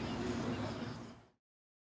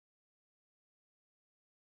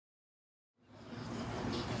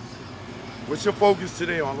 What's your focus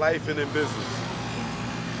today on life and in business?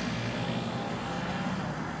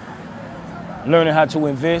 Learning how to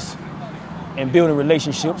invest and building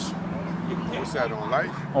relationships. What's that, on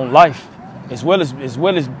life? On life, as well as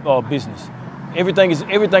business. Everything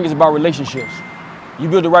is about relationships. You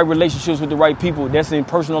build the right relationships with the right people. That's in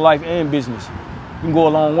personal life and business. You can go a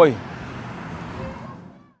long way.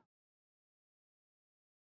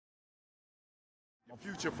 Your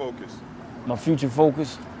future focus. My future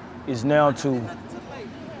focus is now to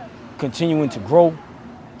continuing to grow,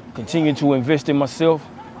 continue to invest in myself,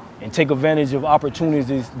 and take advantage of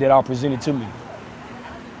opportunities that are presented to me.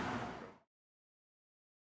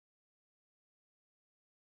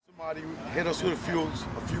 Somebody hit us with a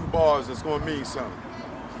few bars that's gonna mean something.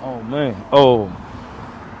 Oh man, a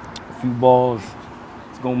few bars.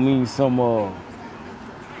 It's gonna mean some.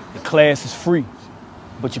 The class is free,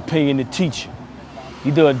 but you're paying the teacher.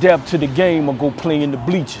 Either adapt to the game or go play in the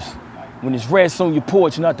bleachers. When there's rats on your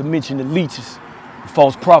porch, not to mention the leeches. The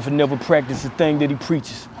false prophet never practices the thing that he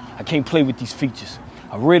preaches. I can't play with these features.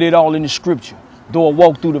 I read it all in the scripture. Though I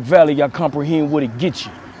walk through the valley, I comprehend what it gets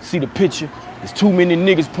you. See the picture? There's too many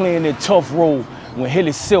niggas playing their tough role when hell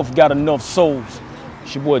itself got enough souls.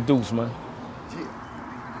 It's your boy Deuce, man.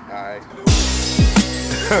 Yeah. All right.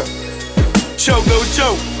 Choke, no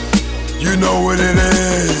joke. You know what it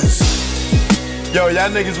is. Yo, y'all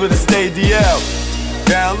niggas with a stay DL.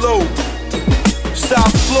 Down low.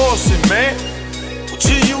 Stop flossing, man.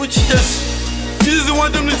 You just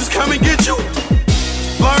want them to just come and get you?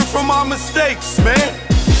 Learn from our mistakes, man.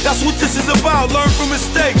 That's what this is about. Learn from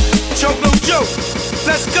mistakes. Choke, no joke.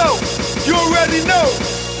 Let's go. You already know.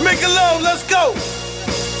 Make it low. Let's go.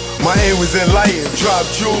 My aim was enlightened. Drop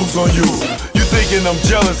jewels on you. You thinking I'm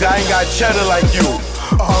jealous? I ain't got cheddar like you.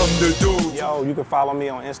 I'm the dude. Yo, you can follow me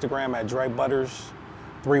on Instagram at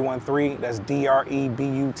DreButters313. That's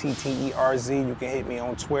DREBUTTERZ. You can hit me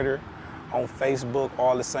on Twitter, on Facebook,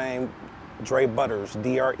 all the same. Dre Butters,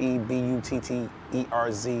 DREBUTTERZ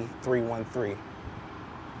 313.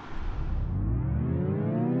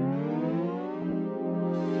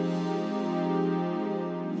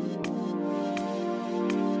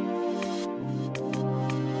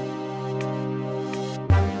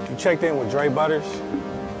 You checked in with Dre Butters.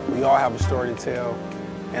 We all have a story to tell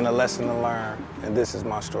and a lesson to learn, and this is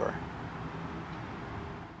my story.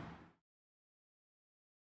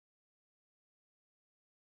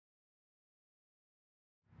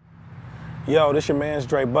 Yo, this your man's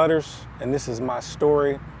Dre Butters, and this is my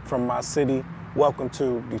story from my city. Welcome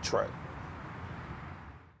to Detroit.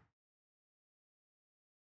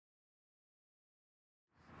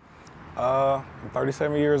 I'm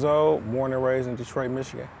 37 years old, born and raised in Detroit,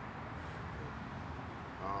 Michigan.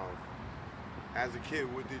 As a kid,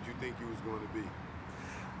 what did you think you was going to be?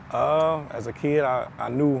 As a kid, I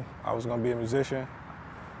knew I was gonna be a musician.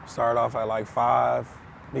 Started off at like 5,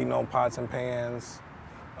 beating on pots and pans,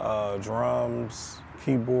 drums,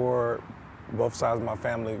 keyboard. Both sides of my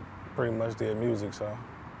family pretty much did music, so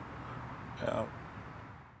yeah.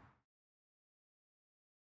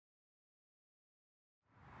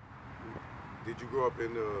 Did you grow up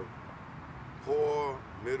in a poor,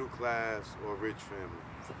 middle class, or rich family?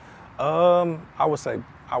 I would say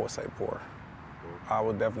poor. I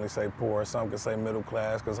would definitely say poor. Some could say middle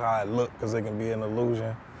class because how I look, because it can be an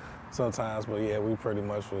illusion sometimes. But yeah, we pretty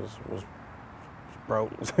much was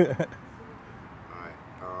broke. All right.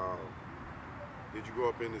 Did you grow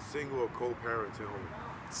up in a single or co-parenting home?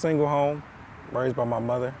 Single home, raised by my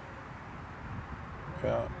mother.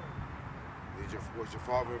 Yeah. Was your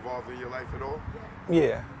father involved in your life at all?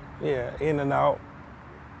 Yeah, in and out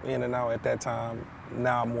at that time.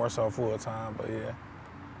 Now more so full time, but yeah. You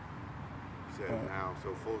said now,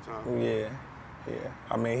 so full time? Yeah.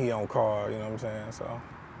 I mean, he on call, you know what I'm saying, so,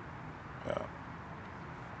 yeah.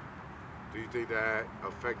 Do you think that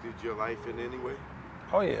affected your life in any way?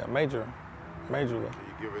 Oh yeah, majorly. Can you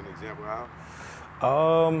give an example how?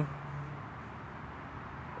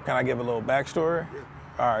 Can I give a little backstory? Yeah.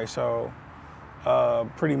 All right, so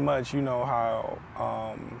pretty much, you know how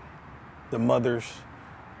the mothers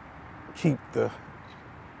keep the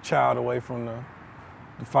child away from the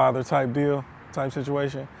father type deal, type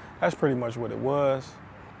situation. That's pretty much what it was.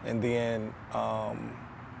 And then,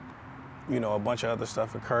 you know, a bunch of other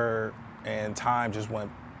stuff occurred and time just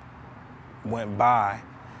went by.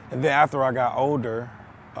 And then after I got older,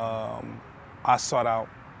 I sought out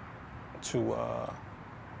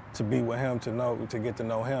to be with him, to get to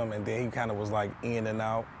know him. And then he kind of was like in and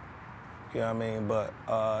out, you know what I mean? But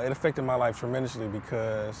it affected my life tremendously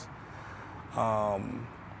because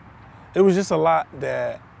it was just a lot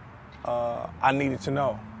that I needed to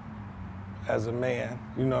know as a man,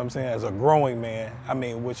 you know what I'm saying? As a growing man, I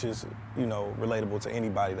mean, which is, you know, relatable to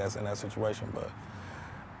anybody that's in that situation.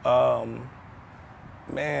 But,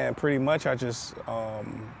 man, pretty much I just, I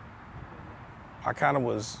kind of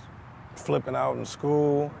was flipping out in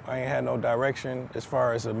school. I ain't had no direction as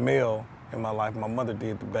far as a male in my life. My mother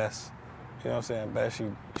did the best, you know what I'm saying, best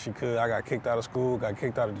she could. I got kicked out of school, got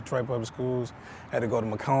kicked out of Detroit public schools, had to go to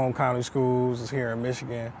Macomb County schools, it's here in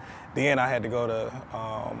Michigan. Then I had to go to,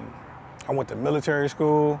 I went to military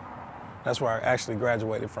school. That's where I actually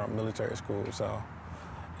graduated from, military school, so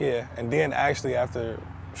yeah. And then actually after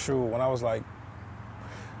school, when I was like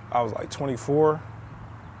 24,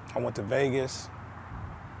 I went to Vegas,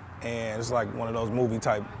 and it's like one of those movie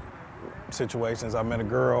type situations. I met a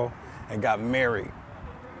girl and got married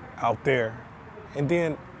out there, and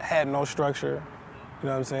then had no structure, you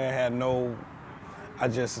know what I'm saying? Had no, I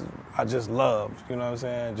just loved, you know what I'm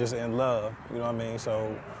saying? Just in love, you know what I mean?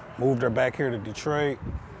 So moved her back here to Detroit,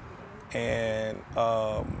 and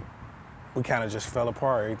we kind of just fell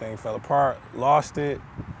apart. Everything fell apart, lost it.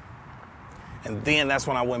 And then that's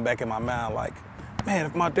when I went back in my mind like, man,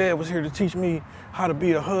 if my dad was here to teach me how to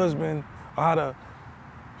be a husband, or how to,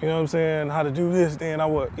 you know what I'm saying, how to do this, then I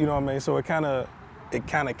would, you know what I mean? So it kind of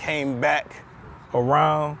came back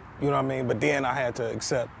around, you know what I mean? But then I had to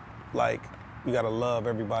accept, like, you gotta love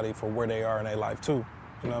everybody for where they are in their life too,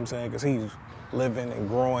 you know what I'm saying? Because he's living and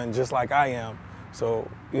growing just like I am. So,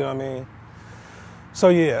 you know what I mean? So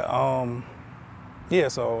yeah,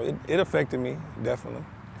 so it affected me, definitely,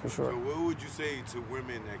 for sure. So what would you say to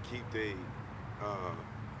women that keep their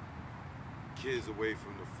kids away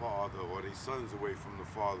from the father, or their sons away from the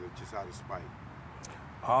father, just out of spite?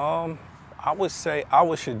 I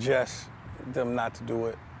would suggest them not to do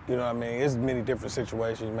it. You know what I mean? There's many different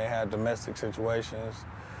situations. You may have domestic situations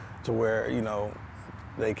to where, you know,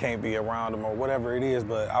 they can't be around them or whatever it is,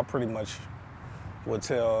 but I pretty much would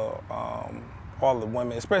tell all the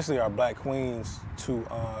women, especially our black queens, to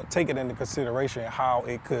take it into consideration how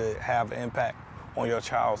it could have an impact on your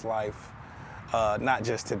child's life, not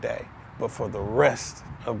just today, but for the rest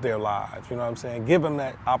of their lives. You know what I'm saying? Give them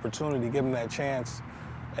that opportunity, give them that chance,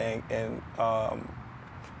 and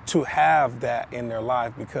to have that in their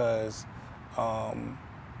life, because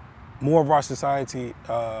more of our society,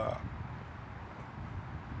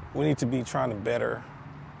 we need to be trying to better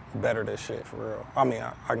this shit for real. I mean,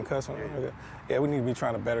 I can cuss on it. Yeah, we need to be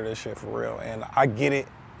trying to better this shit for real. And I get it.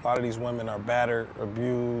 A lot of these women are battered,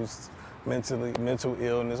 abused, mental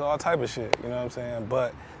illness, all type of shit, you know what I'm saying?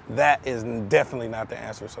 But that is definitely not the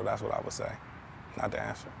answer, so that's what I would say. Not the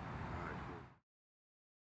answer.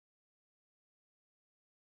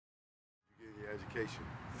 You get your education?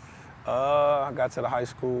 I got to the high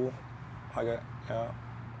school. Yeah.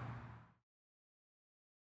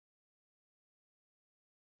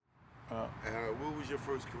 What was your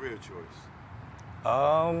first career choice?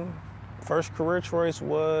 First career choice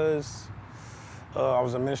was, I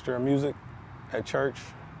was a minister of music at church.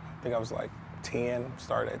 I think I was like 10,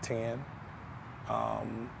 started at 10.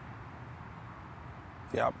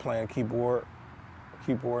 Yeah, playing keyboard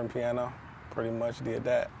and piano, pretty much did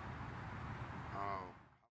that.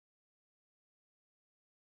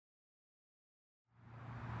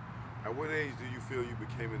 At what age do you feel you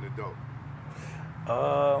became an adult?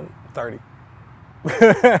 30.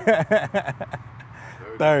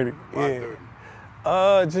 30? Why Yeah.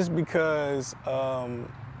 30? Just because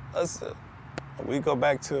we go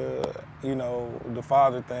back to, you know, the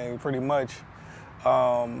father thing, pretty much.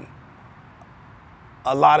 A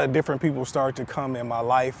lot of different people started to come in my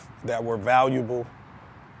life that were valuable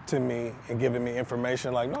to me and giving me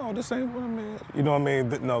information like, no, this ain't what a man, you know what I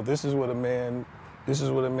mean? No, this is what a man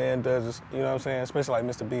does, you know what I'm saying? Especially like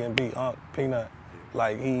Mr. B&B, Peanut.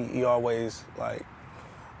 Like he always like,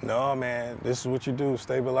 no man, this is what you do,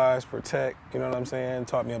 stabilize, protect, you know what I'm saying?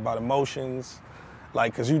 Taught me about emotions,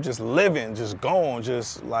 like, cause you just living, just going,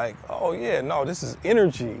 just like, oh yeah, no, this is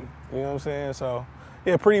energy, you know what I'm saying? So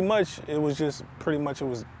yeah, pretty much it was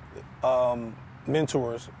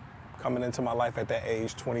mentors coming into my life at that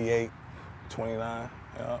age, 28, 29,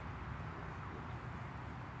 yeah.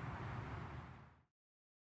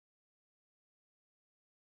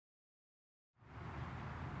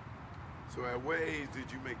 So at what age did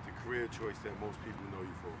you make the career choice that most people know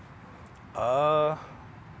you for?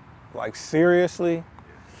 Like seriously,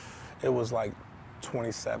 it was like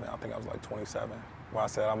 27. I think I was like 27. Where I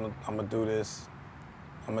said I'm gonna do this.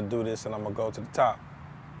 I'm gonna do this, and I'm gonna go to the top.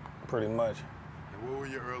 Pretty much. And what were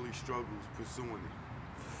your early struggles pursuing it?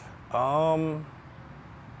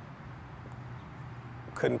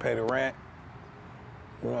 Couldn't pay the rent.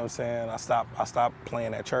 You know what I'm saying? I stopped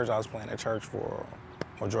playing at church. I was playing at church for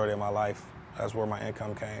a majority of my life. That's where my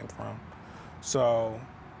income came from. So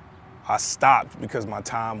I stopped because my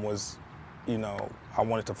time was, you know, I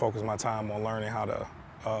wanted to focus my time on learning how to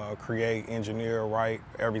create, engineer, write,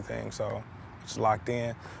 everything. So I just locked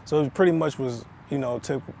in. So it pretty much was, you know,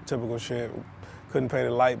 typical shit. Couldn't pay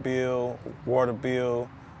the light bill, water bill,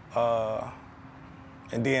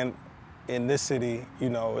 and then in this city, you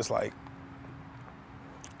know, it's like,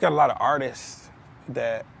 got a lot of artists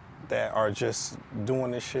that are just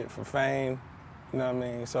doing this shit for fame. You know what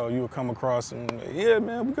I mean? So you would come across and, yeah,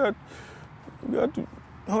 man, we got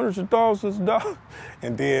hundreds of thousands of dollars.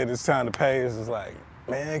 And then it's time to pay. It's just like,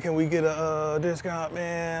 man, can we get a discount,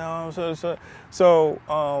 man? So,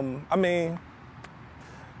 I mean,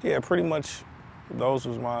 yeah, pretty much those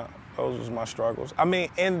was my struggles. I mean,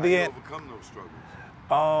 and then how you overcome those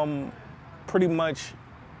struggles? Pretty much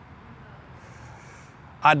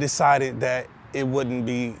I decided that it wouldn't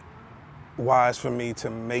be wise for me to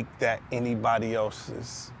make that anybody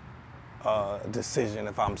else's decision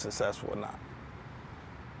if I'm successful or not.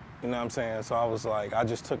 You know what I'm saying? So I was like, I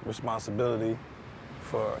just took responsibility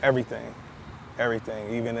for everything,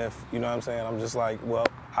 even if, you know what I'm saying? I'm just like, well,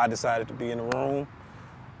 I decided to be in the room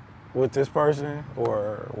with this person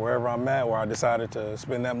or wherever I'm at, where I decided to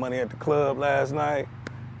spend that money at the club last night.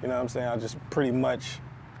 You know what I'm saying? I just pretty much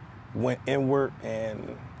went inward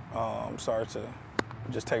and started to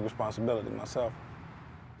just take responsibility myself.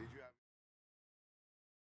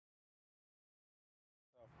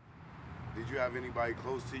 Did you have anybody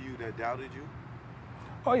close to you that doubted you?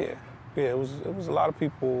 Oh yeah, it was a lot of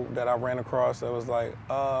people that I ran across that was like,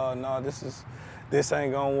 no, this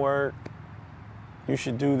ain't gonna work. You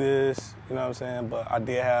should do this. You know what I'm saying? But I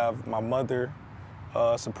did have my mother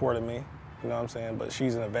supported me. You know what I'm saying? But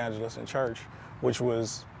she's an evangelist in church, which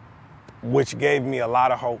gave me a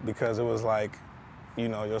lot of hope, because it was like, you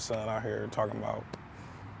know, your son out here talking about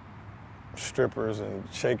strippers and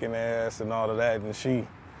shaking ass and all of that, and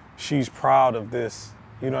she's proud of this.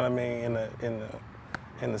 You know what I mean?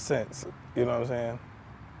 In the sense, you know what I'm saying?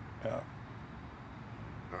 Yeah.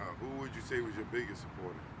 Who would you say was your biggest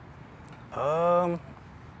supporter?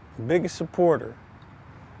 Biggest supporter,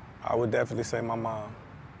 I would definitely say my mom,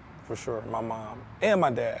 for sure. My mom and my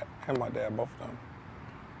dad, both of them.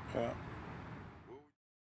 Yeah.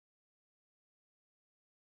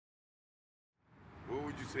 What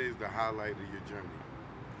would you say is the highlight of your journey?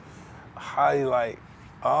 Highlight,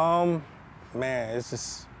 man,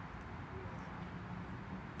 it's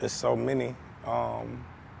so many.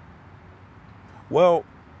 Well,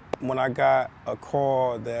 when I got a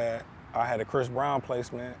call that I had a Chris Brown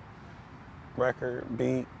placement, record,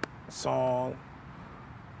 beat, song,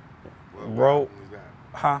 wrote. What album was that?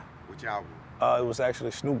 Huh? Which album? It was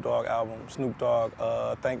actually Snoop Dogg album. Snoop Dogg,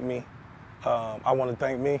 Thank Me. I Want to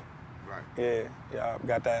Thank Me. Right. Yeah, I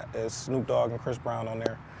got that. It's Snoop Dogg and Chris Brown on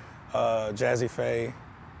there. Jazzy Faye,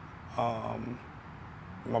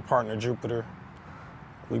 my partner Jupiter.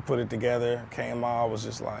 We put it together, came out, I was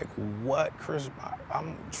just like, what?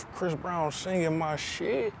 I'm Chris Brown singing my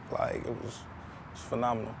shit? Like, it was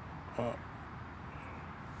phenomenal.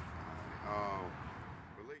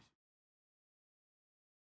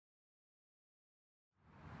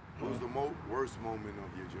 What was the worst moment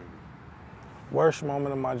of your journey? Worst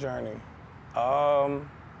moment of my journey? I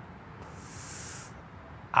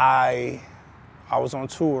was on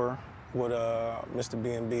tour with Mr.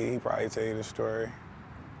 B&B. He probably tell you the story.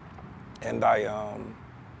 And I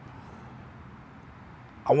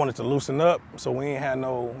wanted to loosen up, so we ain't had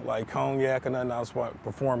no like cognac or nothing. I was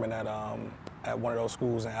performing at one of those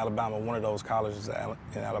schools in Alabama, one of those colleges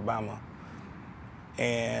in Alabama.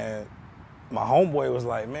 And my homeboy was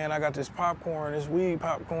like, man, I got this popcorn, this weed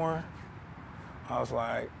popcorn. I was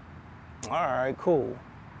like, all right, cool.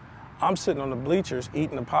 I'm sitting on the bleachers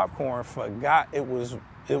eating the popcorn, forgot it was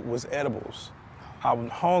edibles. I'm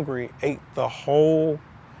hungry, ate the whole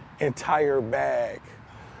entire bag.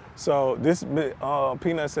 So this,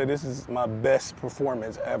 Peanut said, this is my best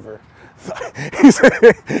performance ever. He said,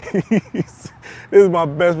 this is my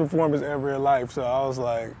best performance ever in life. So I was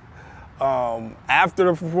like, after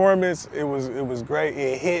the performance, it was great.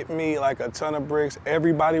 It hit me like a ton of bricks.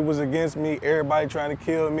 Everybody was against me. Everybody trying to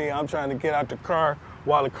kill me. I'm trying to get out the car,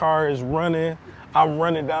 while the car is running. I'm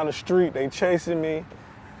running down the street, they chasing me.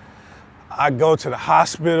 I go to the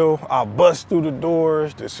hospital, I bust through the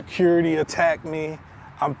doors, the security attack me.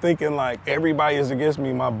 I'm thinking like everybody is against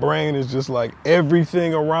me. My brain is just like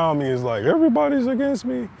everything around me is like everybody's against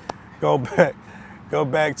me. Go back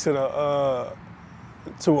to the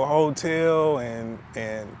to a hotel and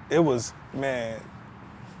it was, man,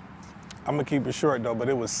 I'm gonna keep it short though, but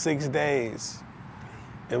it was 6 days.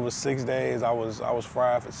 It was 6 days. I was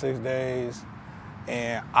fried for 6 days.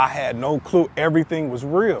 And I had no clue everything was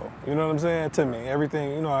real. You know what I'm saying? To me,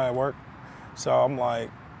 everything, you know how it worked. So I'm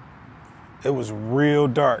like, it was real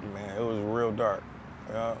dark, man. It was real dark.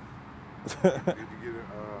 Yeah. Did you get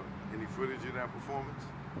any footage of that performance?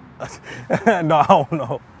 No, I don't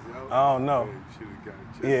know. I don't know.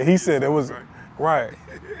 Yeah, he said it was, right.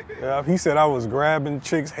 Yeah, he said I was grabbing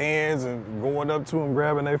chicks' hands and going up to them,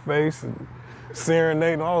 grabbing their face and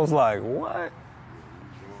serenading. I was like, what?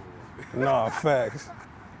 No, facts.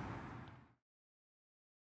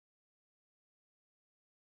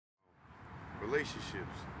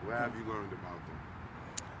 Relationships, what have you learned about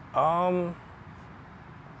them?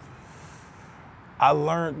 I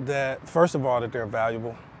learned that, first of all, that they're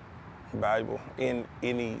valuable in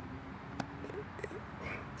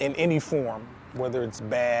any form, whether it's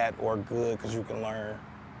bad or good, because you can learn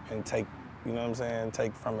and take, you know what I'm saying,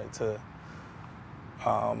 take from it to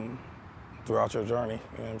throughout your journey,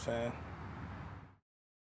 you know what I'm saying?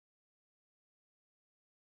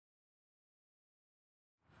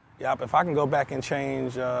 Yep, if I can go back and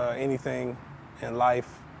change anything in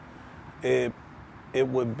life, it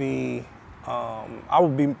would be, I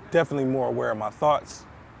would be definitely more aware of my thoughts,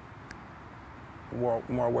 more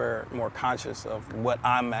aware, more conscious of what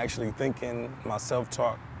I'm actually thinking, my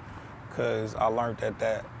self-talk, because I learned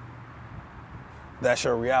that's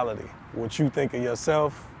your reality. What you think of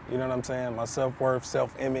yourself, you know what I'm saying? My self-worth,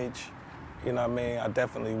 self-image, you know what I mean? I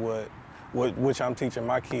definitely would, which I'm teaching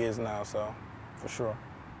my kids now, so for sure.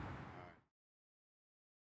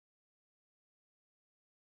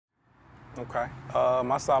 Okay,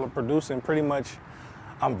 my style of producing, pretty much,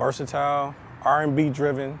 I'm versatile, R&B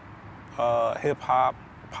driven, hip hop,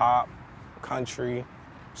 pop, country,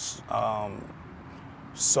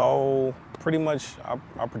 soul, pretty much,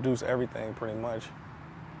 I produce everything pretty much.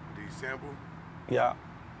 Do you sample? Yeah.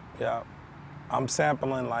 I'm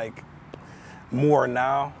sampling like more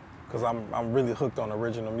now, because I'm really hooked on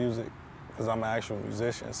original music, because I'm an actual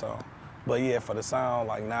musician, so. But yeah, for the sound,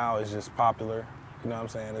 like now it's just popular, you know what I'm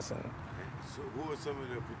saying? It's in, so who are some of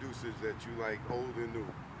the producers that you like, old and new?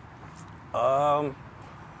 I'm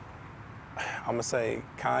gonna say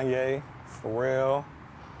Kanye, Pharrell,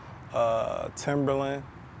 Timberland.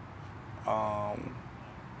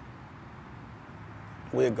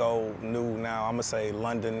 We'll go new now. I'm gonna say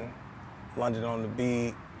London on the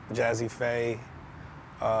Beat, Jazzy Faye,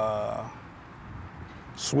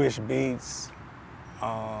 Swish Beats.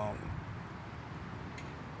 Man,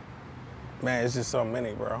 it's just so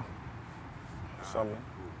many, bro. So many.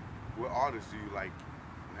 What artists do you like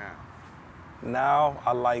now? Now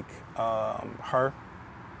I like her.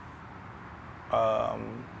 Of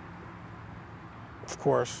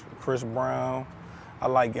course, Chris Brown. I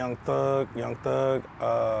like Young Thug.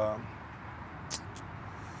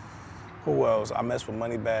 Who else? I mess with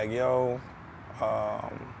Moneybagg Yo.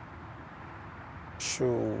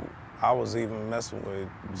 Shoot, I was even messing with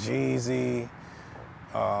Jeezy,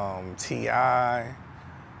 T.I.,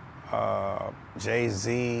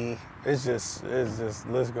 Jay-Z. It's just,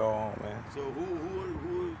 let's go on, man. So who are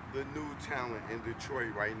the new talent in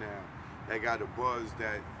Detroit right now that got a buzz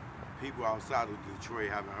that people outside of Detroit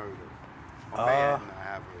haven't heard of? Or may not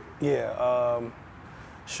have heard of? Yeah,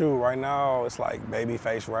 shoot, right now it's like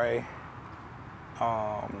Babyface Ray,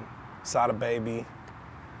 Sada Baby,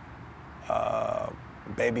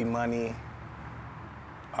 Baby Money,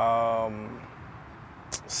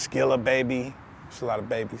 Skilla Baby. It's a lot of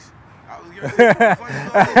babies. I was gonna say, funny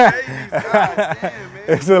about the babies. God damn, man.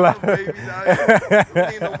 It's a lot of babies out here. We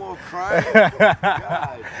need no more crying. God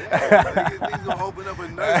damn. Niggas gonna open up a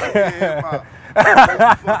nursery in hip-hop.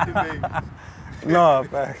 Fucking babies. No,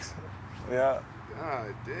 facts. Yeah.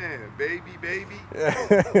 God damn, baby.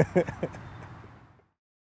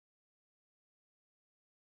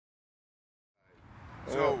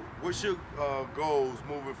 So, what's your goals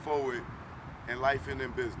moving forward in life and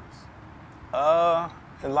in business?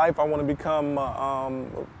 In life, I want to become a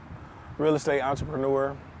real estate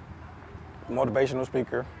entrepreneur, motivational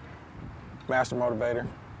speaker, master motivator.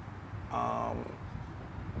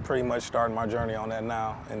 Pretty much starting my journey on that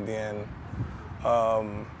now. And then,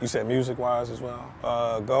 you said music-wise as well.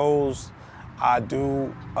 Goals, I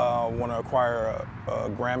do want to acquire a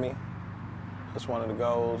Grammy. That's one of the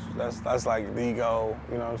goals. That's like the goal,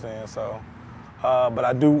 you know what I'm saying? So, but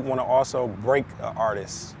I do want to also break an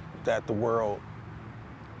artist that the world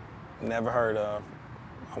never heard of.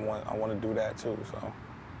 I want to do that too. So.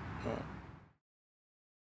 Yeah.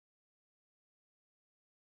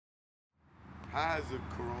 How has the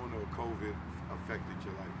corona or COVID affected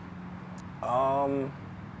your life?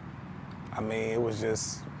 I mean,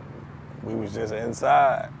 we was just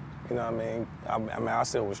inside, you know what I mean? I mean, I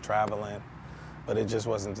still was traveling, but it just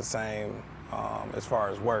wasn't the same as far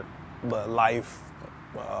as work. But life,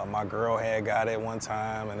 my girl had got it one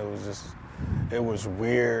time, and it was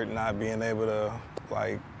weird not being able to,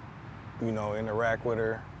 like, you know, interact with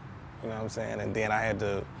her, you know what I'm saying? And then I had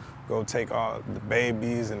to go take all the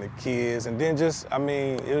babies and the kids, and then just, I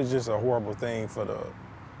mean, it was just a horrible thing for the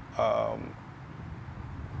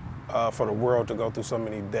world to go through so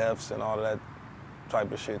many deaths and all of that type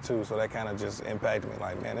of shit too. So that kind of just impacted me.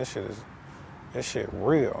 Like, man, this shit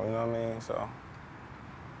real. You know what I mean? So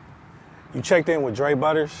you checked in with Dre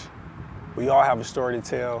Butters. We all have a story to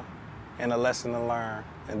tell and a lesson to learn,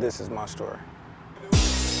 and this is my story.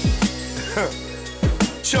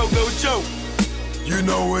 Choke, no joke. You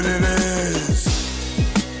know what it is.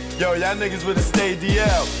 Yo, y'all niggas better stay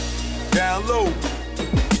DL. Down low.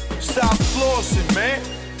 Stop flossing, man.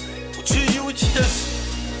 You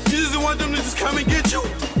just want them to just come and get you?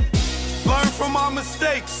 Learn from our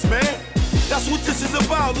mistakes, man. That's what this is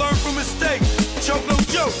about, learn from mistakes. Choke, no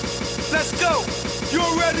joke. Let's go. You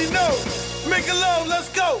already know. Make it low, let's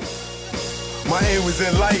go. My aim was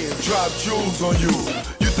enlightened, drop jewels on you.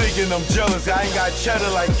 You thinking I'm jealous, I ain't got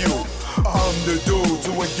cheddar like you. I'm the dude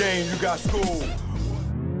to a game, you got school.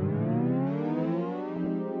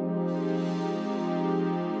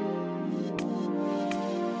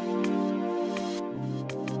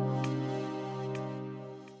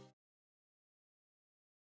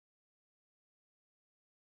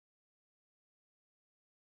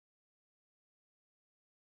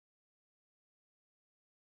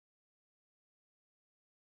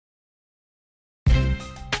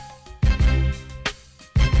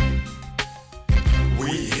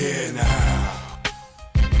 Here now.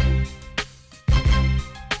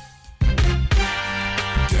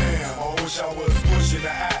 Damn, I wish I was pushing the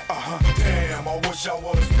act. Damn, I wish I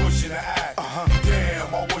was pushing the act.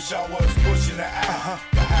 Damn, I wish I was pushing the act.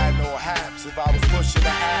 I had no haps if I was pushing the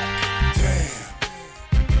act.